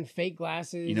girl wearing fake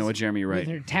glasses. You know what, Jeremy? You're right.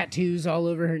 With her tattoos all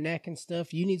over her neck and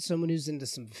stuff. You need someone who's into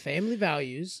some family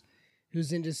values.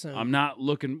 Who's into some? I'm not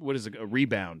looking. What is it? A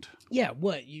rebound? Yeah.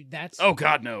 What you? That's. Oh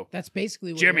God, no. That's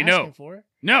basically what Jeremy, you're asking for.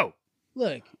 No.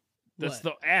 Look. That's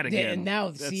what? the ad again. And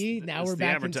now, now we're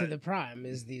back into the prime.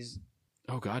 Is these?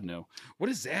 Oh God, no. What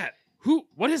is that?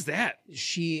 What is that?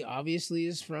 She obviously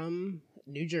is from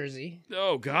New Jersey.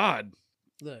 Oh God.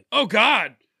 Look. Oh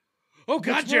God. Oh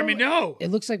God, Jeremy, no.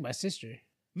 It looks like my sister.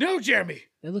 No, Jeremy.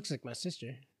 It looks like my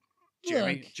sister.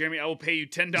 Jeremy, I will pay you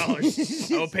 $10.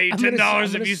 I will pay you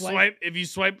 $10 if you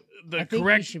swipe the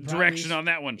correct direction on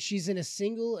that one. She's in a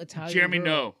single Italian Jeremy, girl.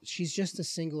 no. She's just a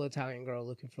single Italian girl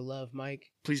looking for love,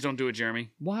 Mike. Please don't do it, Jeremy.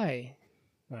 Why?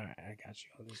 All right, I got you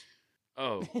on this.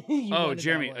 Oh,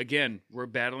 Jeremy, again, we're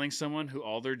battling someone who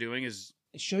all they're doing is...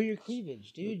 Show your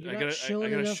cleavage, dude. I gotta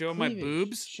show my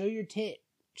boobs? Show your tit.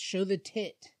 Show the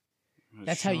tit.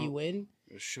 That's how you win.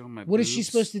 Show my what boobs. is she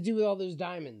supposed to do with all those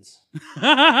diamonds?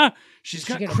 She's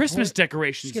got Christmas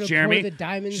decorations, Jeremy.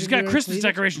 She's got Christmas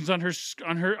decorations on her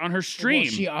stream.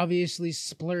 Well, she obviously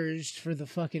splurged for the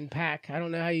fucking pack. I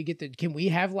don't know how you get the. Can we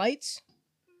have lights?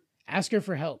 Ask her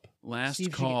for help.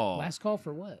 Last call. Last call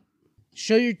for what?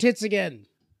 Show your tits again.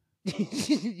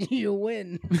 You'll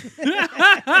win.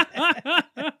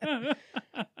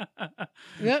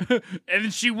 Yep. And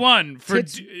then she won for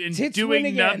tits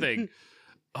doing nothing.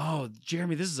 Oh,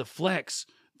 Jeremy, this is a flex.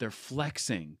 They're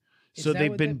flexing. So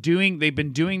they've been doing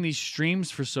these streams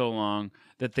for so long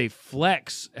that they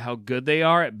flex how good they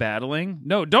are at battling.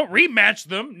 No, don't rematch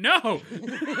them. No.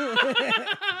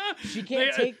 She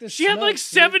can't take the She had like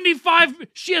 75.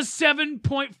 She has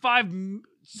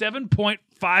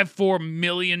 7.54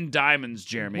 million diamonds,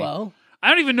 Jeremy. Well, I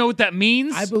don't even know what that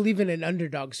means. I believe in an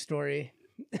underdog story.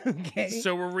 Okay.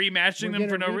 So we're rematching them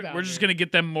for no reason. We're just going to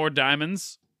get them more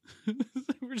diamonds.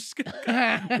 we're just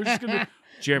gonna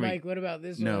Jeremy. Mike, what about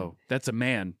this No, one? that's a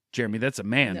man. Jeremy, that's a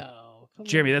man. No.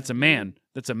 Jeremy, that's a man.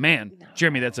 That's a man. No.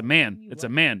 Jeremy, that's a man. That's a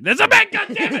man. That's a man. God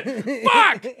damn it.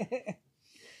 Fuck.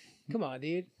 Come on,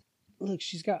 dude. Look,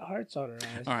 she's got hearts on her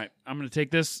eyes. All right, I'm going to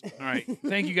take this. All right.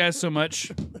 Thank you guys so much.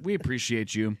 We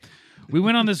appreciate you. We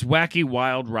went on this wacky,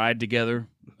 wild ride together.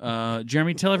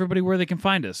 Jeremy, tell everybody where they can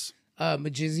find us.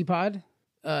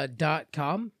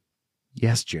 Majizzypod.com.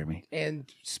 Yes, Jeremy.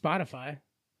 And Spotify.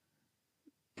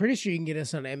 Pretty sure you can get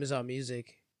us on Amazon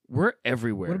Music. We're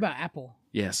everywhere. What about Apple?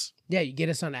 Yes. Yeah, you get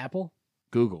us on Apple.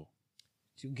 Google.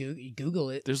 You Google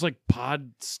it. There's like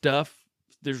pod stuff.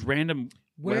 There's random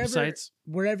websites.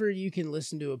 Wherever you can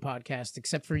listen to a podcast,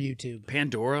 except for YouTube.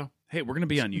 Pandora. Hey, we're going to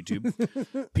be on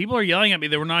YouTube. People are yelling at me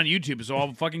that we're not on YouTube, so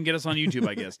I'll fucking get us on YouTube,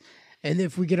 I guess. And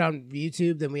if we get on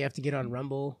YouTube, then we have to get on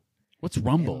Rumble. What's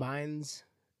Rumble?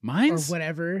 Minds. Or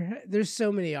whatever. There's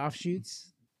so many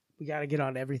offshoots. We got to get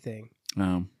on everything.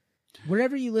 Oh.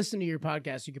 Wherever you listen to your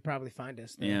podcast, you could probably find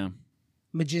us. There. Yeah.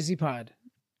 Majizzipod.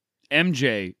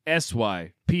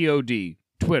 MJSYPOD.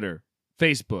 Twitter,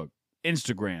 Facebook,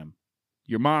 Instagram,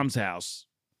 your mom's house.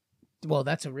 Well,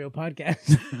 that's a real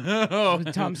podcast.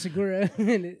 With Tom Segura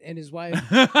and his wife.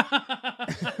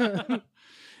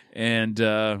 And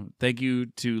thank you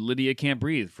to Lydia Can't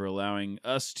Breathe for allowing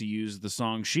us to use the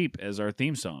song Sheep as our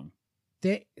theme song.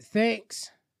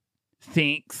 Thanks.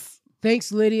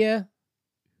 Thanks, Lydia.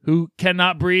 Who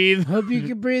cannot breathe. Hope you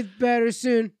can breathe better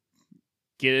soon.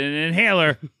 Get an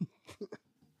inhaler.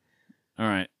 All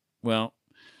right. Well,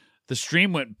 the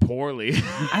stream went poorly.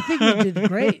 I think we did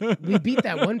great. We beat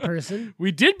that one person.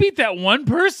 We did beat that one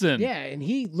person. Yeah, and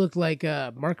he looked like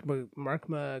Mark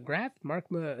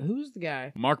McGrath. Who's the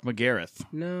guy? Mark McGareth.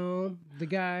 No, the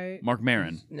guy. Mark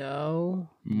Maron. No.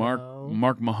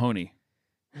 Mark Mahoney.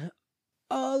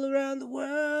 All around the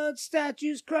world,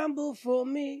 statues crumble for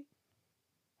me.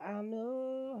 I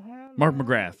know how. Mark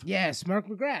McGrath. Yes, Mark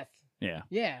McGrath. Yeah.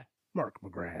 Yeah, Mark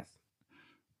McGrath.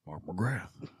 Mark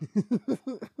McGrath.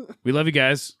 We love you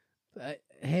guys.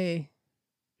 Hey.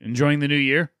 Enjoying the new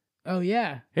year? Oh,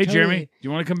 yeah. Hey, totally. Jeremy, do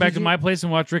you want to come back to my place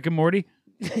and watch Rick and Morty?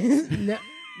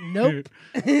 Nope.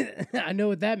 I know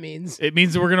what that means. It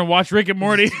means that we're going to watch Rick and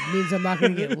Morty. It means I'm not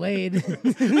going to get laid.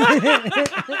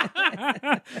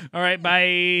 All right,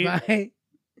 bye. Bye.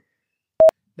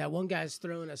 That one guy's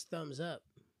throwing us thumbs up.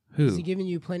 Who? Is he giving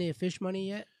you plenty of fish money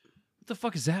yet? What the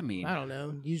fuck does that mean? I don't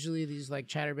know. Usually these like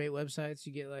Chatterbait websites,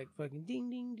 you get like fucking ding,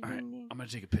 ding, ding, All right, ding. I'm going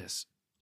to take a piss.